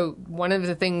 So one of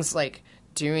the things like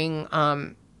doing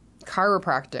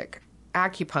chiropractic,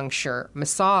 acupuncture,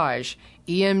 massage,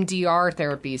 EMDR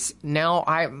therapies. Now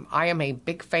I am a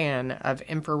big fan of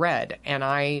infrared, and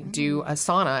I do a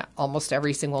sauna almost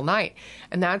every single night.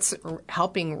 And that's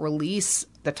helping release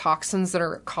the toxins that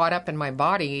are caught up in my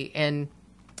body, and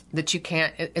that you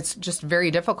can't, it's just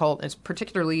very difficult. It's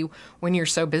particularly when you're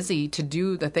so busy to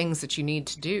do the things that you need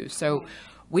to do. So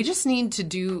we just need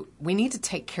to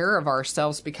take care of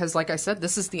ourselves, because like I said,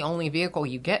 this is the only vehicle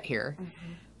you get here.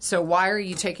 So why are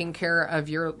you taking care of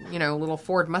your, little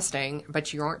Ford Mustang,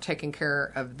 but you aren't taking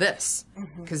care of this?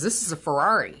 Because this is a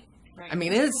Ferrari. Right. I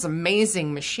mean, it's an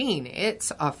amazing machine.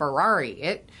 It's a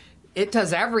Ferrari. It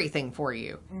does everything for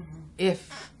you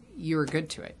if you're good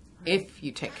to it, if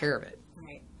you take care of it.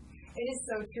 Right. It is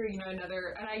so true.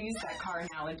 And I use that car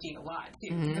analogy a lot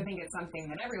too, because I think it's something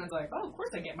that everyone's like, oh, of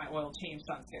course I get my oil changed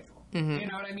on schedule. You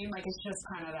know what I mean? Like, it's just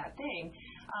kind of that thing.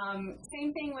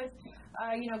 Same thing with,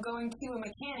 going to a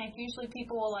mechanic. Usually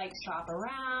people will shop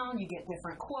around, you get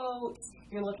different quotes,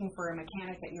 you're looking for a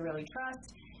mechanic that you really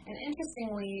trust. And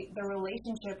interestingly, the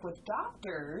relationship with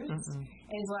doctors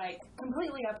is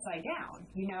completely upside down.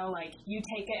 You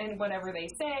take it and whatever they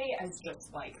say as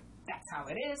just that's how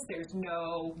it is. There's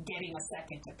no getting a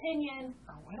second opinion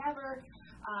or whatever.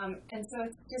 And so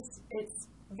it's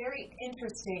very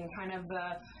interesting, kind of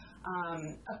the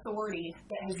authority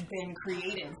that has been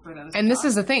created for those. And this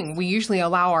is the thing. We usually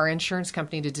allow our insurance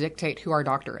company to dictate who our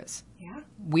doctor is. Yeah.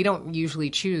 We don't usually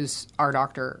choose our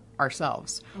doctor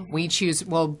ourselves. We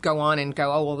we'll go on and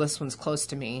go, oh, well, this one's close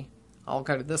to me. I'll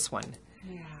go to this one.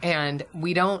 Yeah. And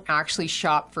we don't actually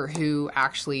shop for who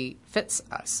actually fits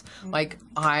us. Like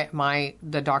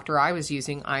the doctor I was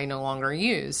using, I no longer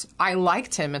use. I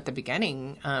liked him at the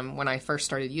beginning when I first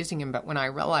started using him, but when I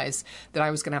realized that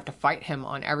I was going to have to fight him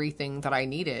on everything that I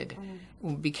needed,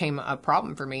 it became a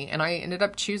problem for me. And I ended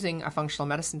up choosing a functional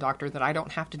medicine doctor that I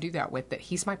don't have to do that with, that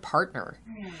he's my partner.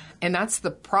 And that's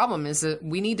the problem, is that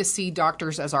we need to see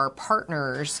doctors as our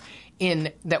partners,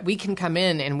 in that we can come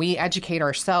in and we educate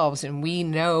ourselves and we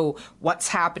know what's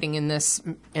happening in this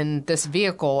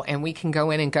vehicle, and we can go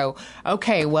in and go,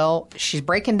 okay, well, she's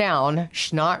breaking down,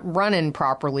 she's not running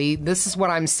properly, this is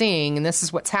what I'm seeing and this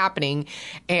is what's happening,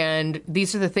 and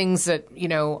these are the things that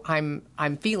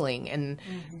I'm feeling. And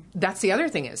that's the other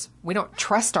thing, is we don't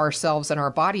trust ourselves and our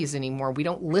bodies anymore. We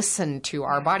don't listen to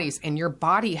our bodies, and your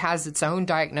body has its own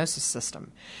diagnosis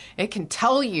system. It can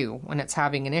tell you when it's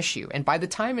having an issue, and by the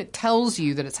time it tells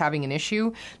you that it's having an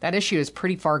issue, that issue is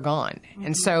pretty far gone.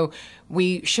 And so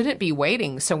we shouldn't be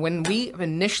waiting. So when we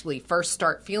initially first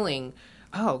start feeling,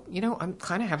 oh, I'm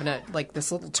kind of having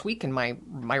this little tweak in my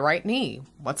right knee,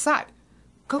 what's that?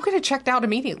 Go get it checked out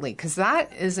immediately, because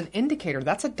that is an indicator.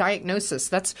 That's a diagnosis.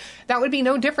 That would be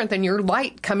no different than your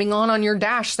light coming on your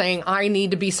dash saying, I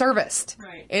need to be serviced.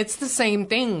 Right. It's the same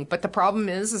thing. But the problem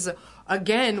is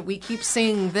again, we keep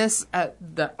seeing this,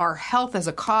 our health as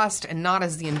a cost and not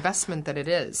as the investment that it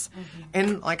is.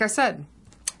 And like I said,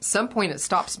 at some point it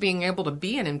stops being able to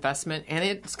be an investment, and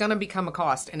it's going to become a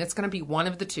cost, and it's going to be one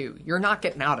of the two. You're not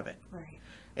getting out of it. Right.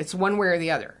 It's one way or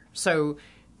the other. So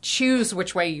choose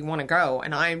which way you want to go.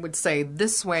 And I would say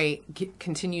this way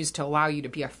continues to allow you to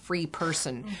be a free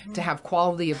person, to have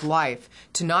quality of life,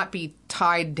 to not be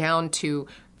tied down to,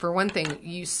 for one thing,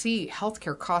 you see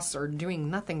healthcare costs are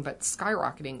doing nothing but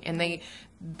skyrocketing, and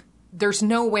there's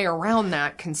no way around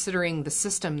that, considering the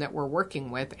system that we're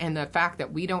working with and the fact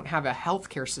that we don't have a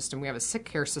healthcare system, we have a sick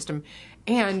care system.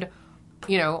 And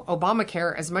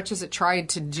Obamacare, as much as it tried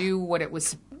to do what it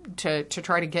was to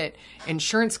try to get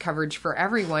insurance coverage for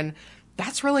everyone,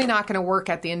 that's really not going to work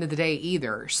at the end of the day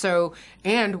either. So,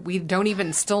 and we don't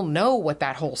even still know what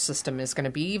that whole system is going to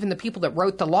be. Even the people that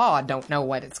wrote the law don't know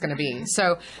what it's going to be.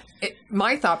 So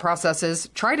my thought process is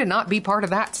try to not be part of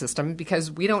that system,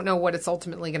 because we don't know what it's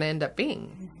ultimately going to end up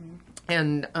being.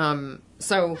 And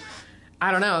so I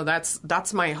don't know.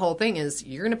 That's my whole thing is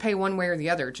you're going to pay one way or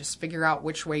the other. Just figure out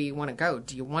which way you want to go.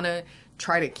 Do you want to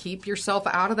try to keep yourself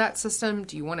out of that system?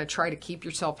 Do you want to try to keep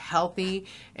yourself healthy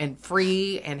and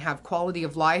free and have quality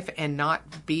of life and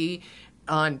not be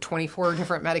on 24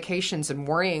 different medications and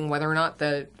worrying whether or not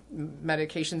the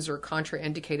medications are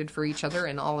contraindicated for each other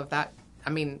and all of that?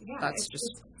 I mean, that's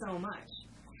just so much.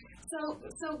 So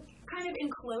kind of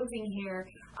in closing here,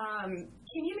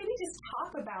 can you maybe just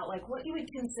talk about like what you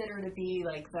would consider to be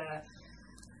like the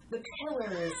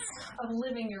pillars of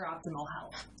living your optimal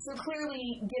health? So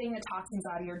clearly getting the toxins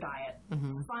out of your diet,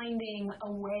 finding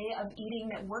a way of eating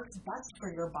that works best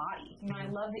for your body. You know, I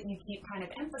love that you keep kind of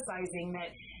emphasizing that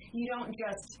you don't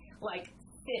just like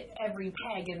fit every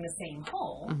peg in the same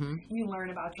hole. You learn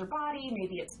about your body.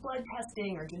 Maybe it's blood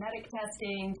testing or genetic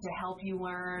testing to help you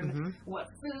learn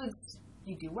what foods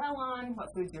you do well on,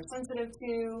 what foods you're sensitive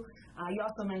to. You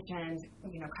also mentioned,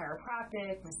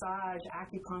 chiropractic, massage,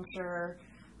 acupuncture.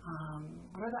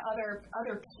 What are the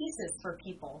other pieces for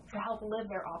people to help live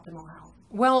their optimal health?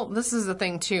 Well, this is the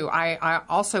thing too. I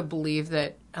also believe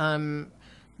that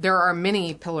there are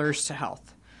many pillars to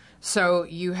health. So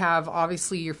you have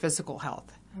obviously your physical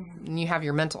health, and you have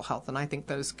your mental health, and I think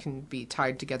those can be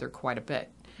tied together quite a bit.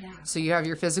 Yeah. So you have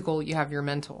your physical, you have your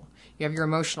mental, you have your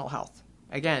emotional health.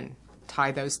 Again,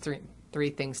 tie those three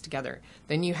things together.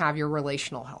 Then you have your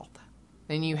relational health.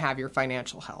 Then you have your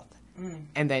financial health.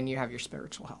 And then you have your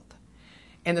spiritual health.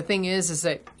 And the thing is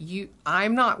that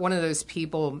I'm not one of those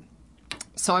people.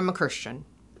 So I'm a Christian.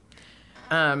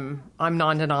 I'm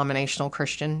non-denominational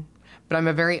Christian, but I'm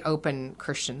a very open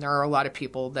Christian. There are a lot of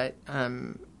people that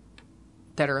are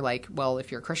like, well,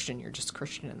 if you're a Christian, you're just a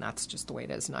Christian, and that's just the way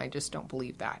it is. And I just don't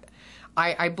believe that.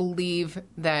 I believe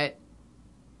that's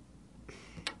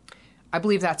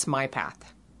my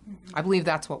path. I believe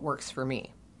that's what works for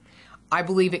me. I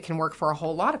believe it can work for a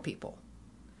whole lot of people.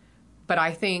 But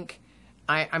I think,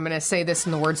 I'm going to say this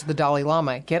in the words of the Dalai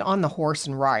Lama, get on the horse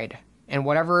and ride. And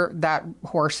whatever that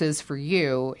horse is for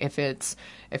you, if it's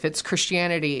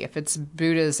Christianity, if it's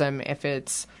Buddhism, if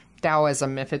it's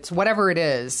Taoism, if it's whatever it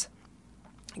is,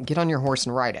 get on your horse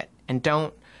and ride it. And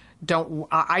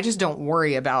I just don't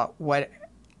worry about what...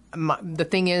 the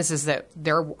thing is that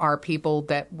there are people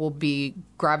that will be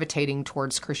gravitating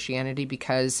towards Christianity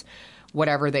because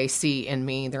whatever they see in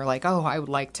me, they're like, oh, I would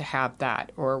like to have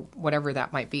that, or whatever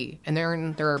that might be. And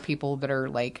there are people that are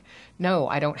like, no,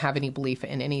 I don't have any belief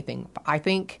in anything. But I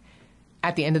think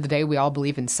at the end of the day, we all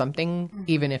believe in something,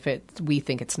 even if we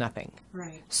think it's nothing.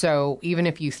 Right. So even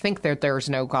if you think that there's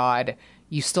no God,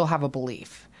 you still have a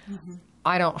belief.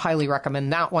 I don't highly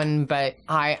recommend that one, but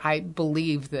I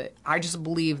just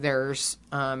believe there's,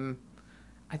 I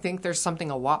think there's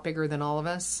something a lot bigger than all of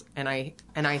us. And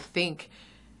I think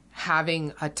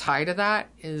having a tie to that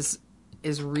is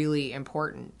really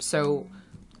important. So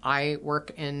I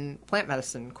work in plant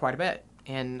medicine quite a bit,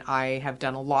 and I have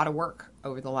done a lot of work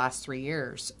over the last 3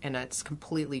 years, and it's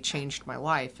completely changed my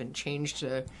life and changed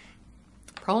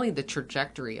probably the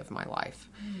trajectory of my life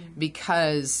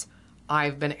because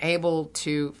I've been able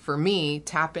to, for me,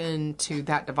 tap into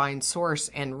that divine source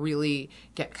and really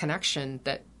get connection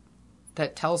that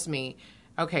tells me,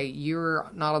 okay, you're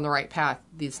not on the right path.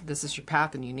 This is your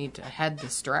path, and you need to head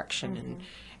this direction.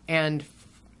 And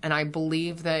I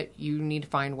believe that you need to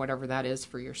find whatever that is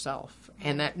for yourself,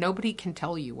 and that nobody can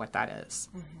tell you what that is.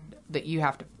 That you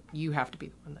have to be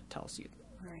the one that tells you.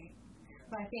 Right.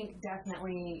 But I think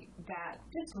definitely that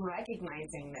just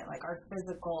recognizing that like our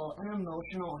physical and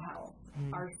emotional health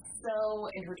are so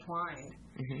intertwined.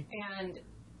 And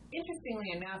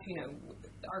interestingly enough,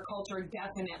 our culture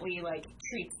definitely like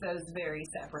treats those very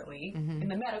separately. In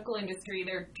the medical industry,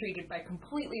 they're treated by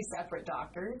completely separate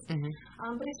doctors.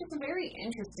 But it's just very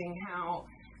interesting how,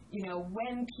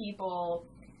 when people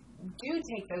do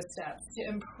take those steps to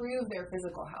improve their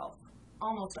physical health,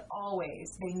 almost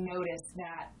always they notice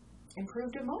that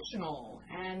improved emotional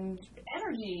and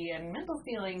energy and mental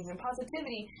feelings and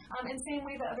positivity, and same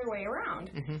way the other way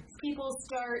around. People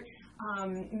start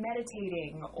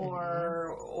meditating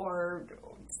or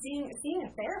seeing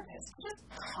a therapist, just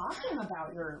talking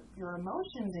about your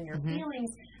emotions and your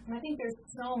feelings. And I think there's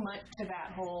so much to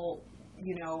that whole,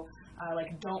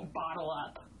 like don't bottle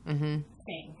up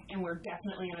thing. And we're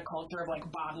definitely in a culture of like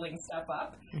bottling stuff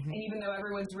up. And even though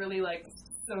everyone's really like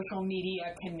social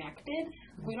media connected,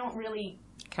 we don't really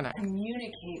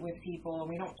communicate with people, and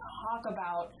we don't talk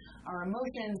about our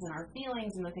emotions and our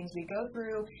feelings and the things we go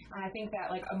through. And I think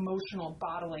that like emotional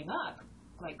bottling up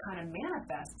like kind of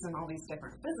manifests in all these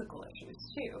different physical issues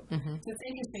too. So it's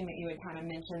interesting that you would kind of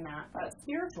mention that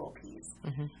spiritual piece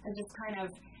and just kind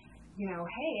of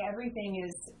hey, everything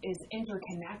is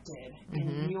interconnected,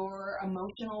 and your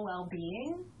emotional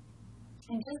well-being,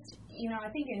 and just, I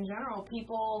think in general,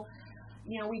 people,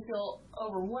 we feel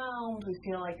overwhelmed, we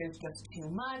feel like there's just too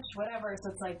much, whatever, so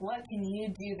it's like, what can you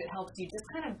do that helps you just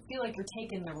kind of feel like you're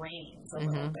taking the reins a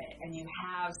little bit, and you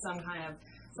have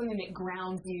something that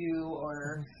grounds you,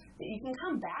 or that you can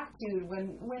come back to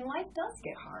when life does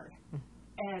get hard,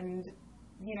 and,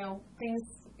 things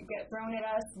get thrown at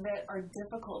us that are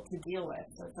difficult to deal with.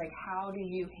 So it's like, how do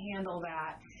you handle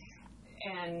that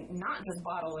and not just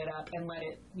bottle it up and let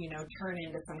it, turn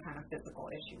into some kind of physical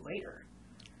issue later?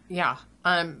 Yeah.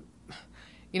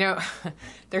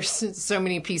 There's so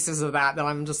many pieces of that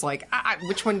I'm just like,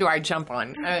 which one do I jump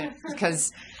on?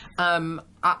 Because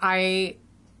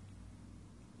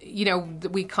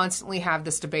we constantly have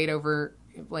this debate over,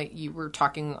 like you were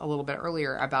talking a little bit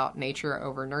earlier about nature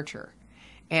over nurture.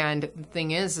 And the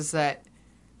thing is that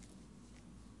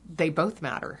they both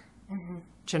matter.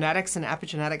 Genetics and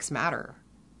epigenetics matter.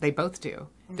 They both do.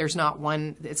 There's not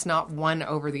one, it's not one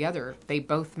over the other. They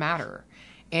both matter.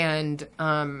 And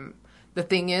the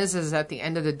thing is at the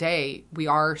end of the day, we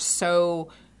are so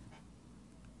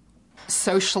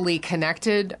socially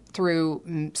connected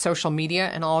through social media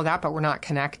and all of that, but we're not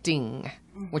connecting,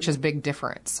 which is a big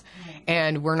difference.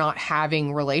 And we're not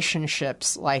having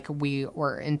relationships like we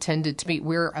were intended to be.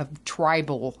 We're a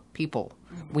tribal people.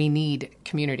 We need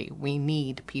community. We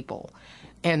need people.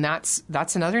 And that's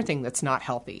another thing that's not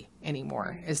healthy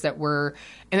anymore, is that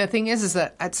and the thing is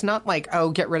that it's not like,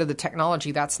 oh, get rid of the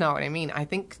technology. That's not what I mean. I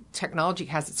think technology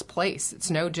has its place. It's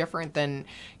no different than,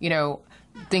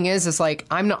 thing is like,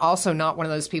 I'm also not one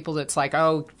of those people that's like,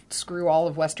 oh, screw all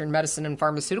of Western medicine and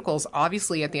pharmaceuticals.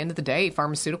 Obviously, at the end of the day,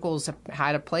 pharmaceuticals have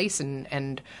had a place,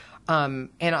 and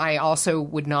I also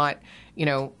would not,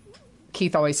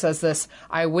 Keith always says this,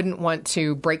 I wouldn't want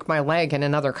to break my leg in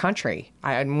another country.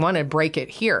 I want to break it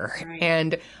here. Right.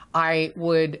 And I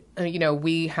would,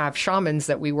 we have shamans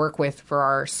that we work with for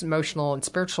our emotional and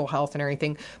spiritual health and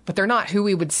everything, but they're not who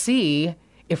we would see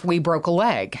if we broke a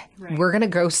leg. Right. We're going to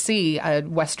go see a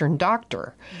Western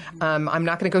doctor. I'm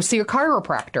not going to go see a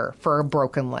chiropractor for a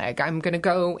broken leg. I'm going to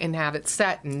go and have it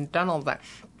set and done all of that.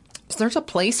 So there's a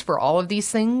place for all of these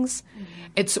things.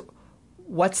 It's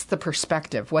what's the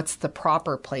perspective? What's the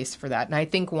proper place for that? And I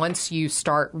think once you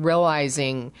start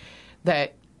realizing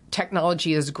that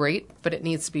technology is great, but it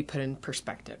needs to be put in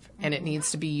perspective, and it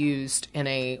needs to be used in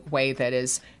a way that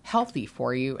is healthy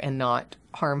for you and not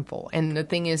harmful. And the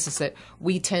thing is that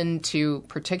we tend to,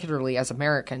 particularly as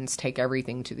Americans, take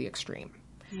everything to the extreme.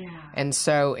 Yeah. And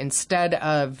so instead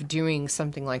of doing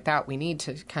something like that, we need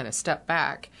to kind of step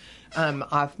back.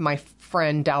 My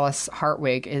friend Dallas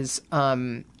Hartwig is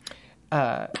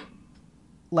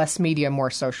less media, more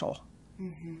social.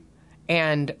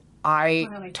 And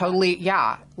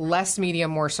less media,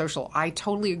 more social. I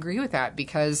totally agree with that,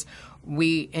 because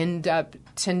we end up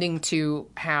tending to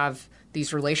have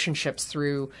these relationships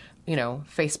through,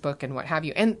 Facebook and what have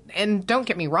you. And don't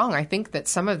get me wrong, I think that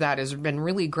some of that has been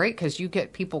really great, because you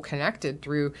get people connected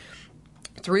through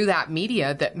that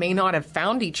media that may not have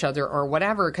found each other or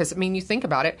whatever. Because, you think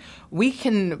about it, we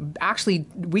could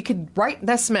right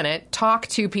this minute talk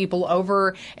to people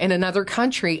over in another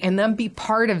country and then be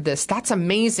part of this. That's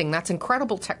amazing. That's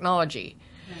incredible technology.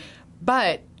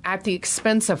 But at the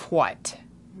expense of what?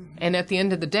 And at the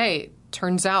end of the day, it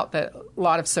turns out that a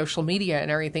lot of social media and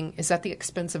everything is at the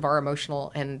expense of our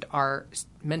emotional and our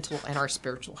mental and our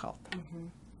spiritual health.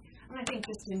 And I think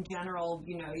just in general,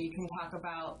 you can talk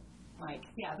about,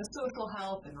 the social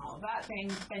health and all of that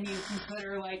thing. Then you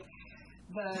consider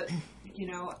the,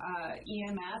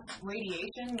 EMF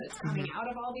radiation that's coming out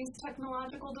of all these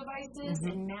technological devices,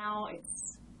 and now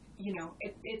it's,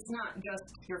 it's not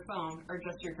just your phone or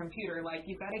just your computer. Like,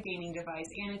 you've got a gaming device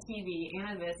and a TV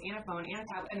and a this and a phone and a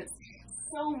tablet, and it's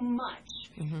so much.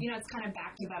 It's kind of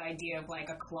back to that idea of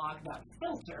a clogged up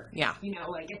filter. Yeah.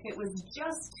 If it was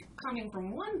just coming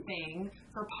from one thing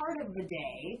for part of the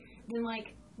day, then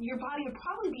your body would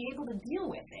probably be able to deal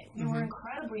with it. We're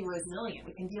incredibly resilient.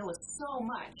 We can deal with so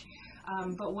much.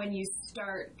 But when you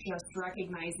start just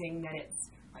recognizing that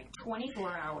it's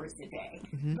 24 hours a day,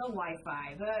 the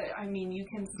Wi-Fi, you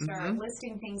can start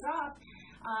listing things off,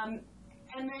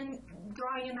 and then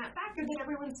drawing in that factor that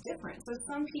everyone's different. So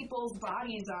some people's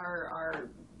bodies are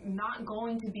not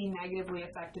going to be negatively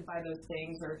affected by those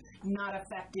things, or not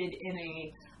affected in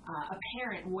a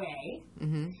apparent way.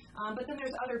 But then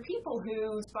there's other people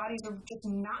whose bodies are just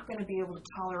not going to be able to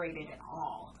tolerate it at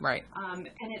all. Right. And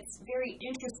it's very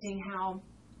interesting how,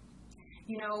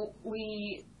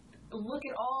 we look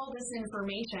at all this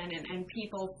information and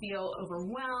people feel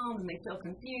overwhelmed and they feel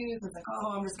confused. It's like,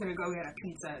 oh, I'm just going to go get a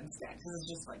pizza instead. This is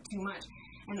just like too much.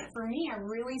 And for me, I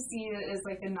really see it as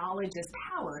like the knowledge is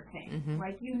power thing. Mm-hmm.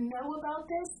 Like, you know about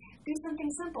this, do something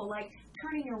simple like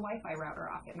turning your Wi-Fi router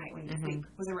off at night when you sleep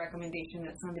was a recommendation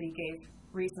that somebody gave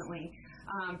recently.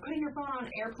 Putting your phone on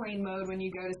airplane mode when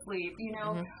you go to sleep. You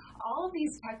know, all of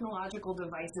these technological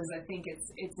devices, I think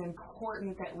it's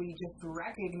important that we just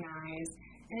recognize,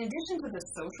 in addition to the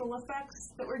social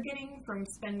effects that we're getting from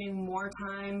spending more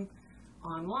time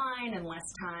online and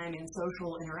less time in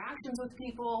social interactions with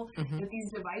people, that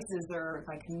these devices are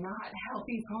like not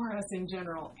healthy for us in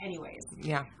general anyways.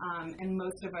 Yeah. And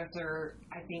most of us are,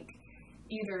 I think,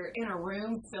 either in a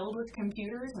room filled with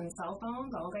computers and cell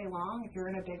phones all day long, if you're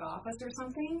in a big office or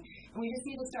something, and we just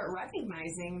need to start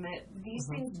recognizing that these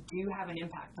things do have an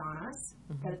impact on us,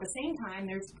 but at the same time,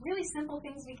 there's really simple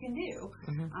things we can do.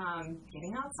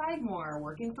 Getting outside more,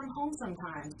 working from home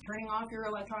sometimes, turning off your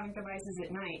electronic devices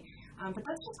at night. But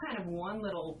that's just kind of one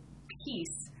little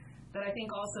piece that I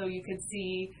think also you could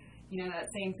see, you know,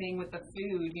 that same thing with the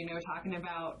food, you know, talking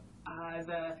about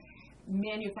the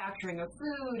manufacturing of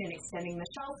food and extending the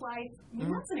shelf life. I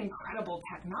mean, that's an incredible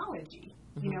technology.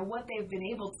 You know, what they've been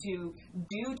able to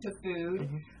do to food,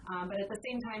 but at the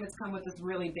same time, it's come with this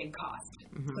really big cost.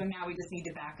 So now we just need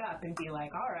to back up and be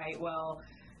like, all right, well,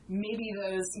 maybe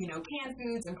those, you know, canned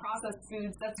foods and processed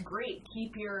foods, that's great.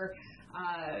 Keep your,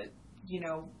 you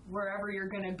know, wherever you're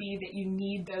going to be that you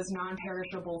need those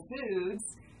non-perishable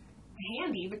foods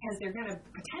handy, because they're going to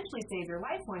potentially save your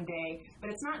life one day, but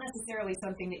it's not necessarily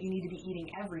something that you need to be eating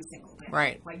every single day.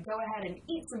 Right. Like, go ahead and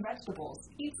eat some vegetables,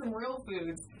 eat some real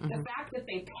foods. The fact that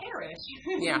they perish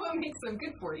is what makes them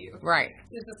good for you. Right.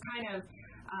 It's just kind of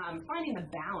finding the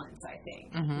balance, I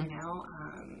think, you know,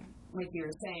 like you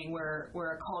were saying,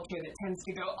 we're a culture that tends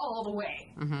to go all the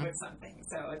way with something.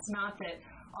 So it's not that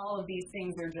all of these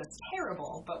things are just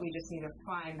terrible, but we just need to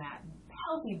find that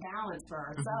healthy balance for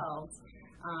ourselves,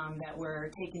 that we're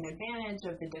taking advantage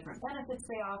of the different benefits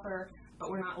they offer,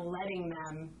 but we're not letting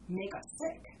them make us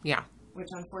sick. Yeah. Which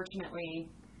unfortunately,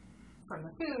 from the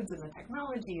foods and the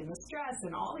technology and the stress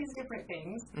and all these different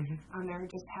things, they're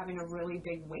just having a really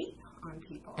big weight on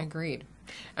people. Agreed.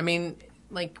 I mean,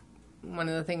 like one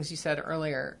of the things you said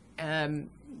earlier,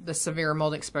 the severe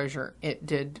mold exposure, it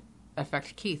did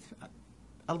affect Keith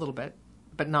a little bit,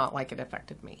 but not like it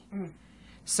affected me.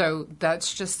 So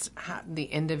that's just the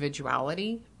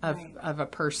individuality of a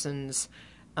person's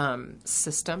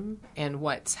system and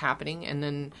what's happening. And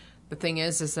then the thing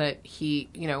is that he,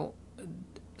 you know,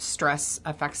 stress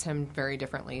affects him very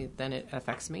differently than it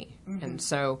affects me. And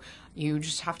so you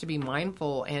just have to be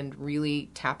mindful and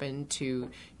really tap into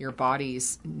your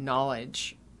body's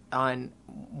knowledge on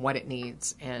what it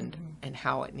needs and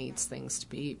how it needs things to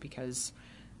be, because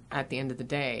at the end of the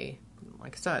day,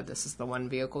 like I said, this is the one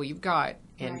vehicle you've got,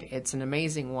 and it's an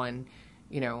amazing one.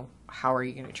 You know, how are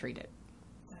you going to treat it?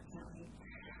 Definitely.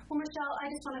 Well, Michelle, I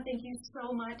just want to thank you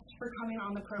so much for coming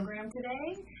on the program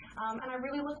today. And I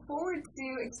really look forward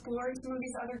to exploring some of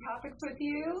these other topics with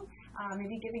you,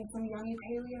 maybe giving some yummy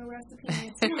paleo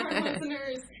recipes to our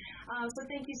listeners. So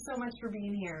thank you so much for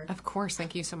being here. Of course.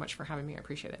 Thank you so much for having me. I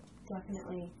appreciate it.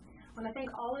 Definitely. I want to thank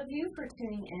all of you for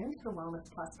tuning in to the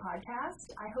Wellness Plus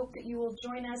podcast. I hope that you will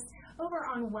join us over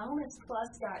on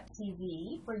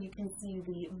wellnessplus.tv, where you can see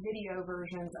the video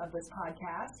versions of this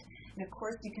podcast. And of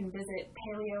course, you can visit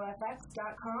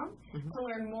paleofx.com to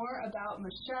learn more about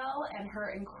Michelle and her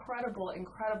incredible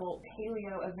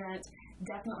paleo event.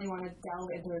 Definitely want to delve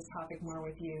into this topic more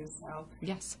with you. So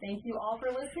yes, thank you all for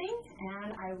listening,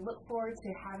 and I look forward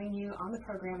to having you on the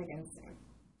program again soon.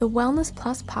 The Wellness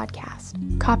Plus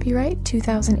Podcast. Copyright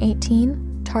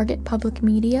 2018. Target Public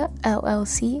Media,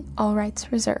 LLC. All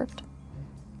rights reserved.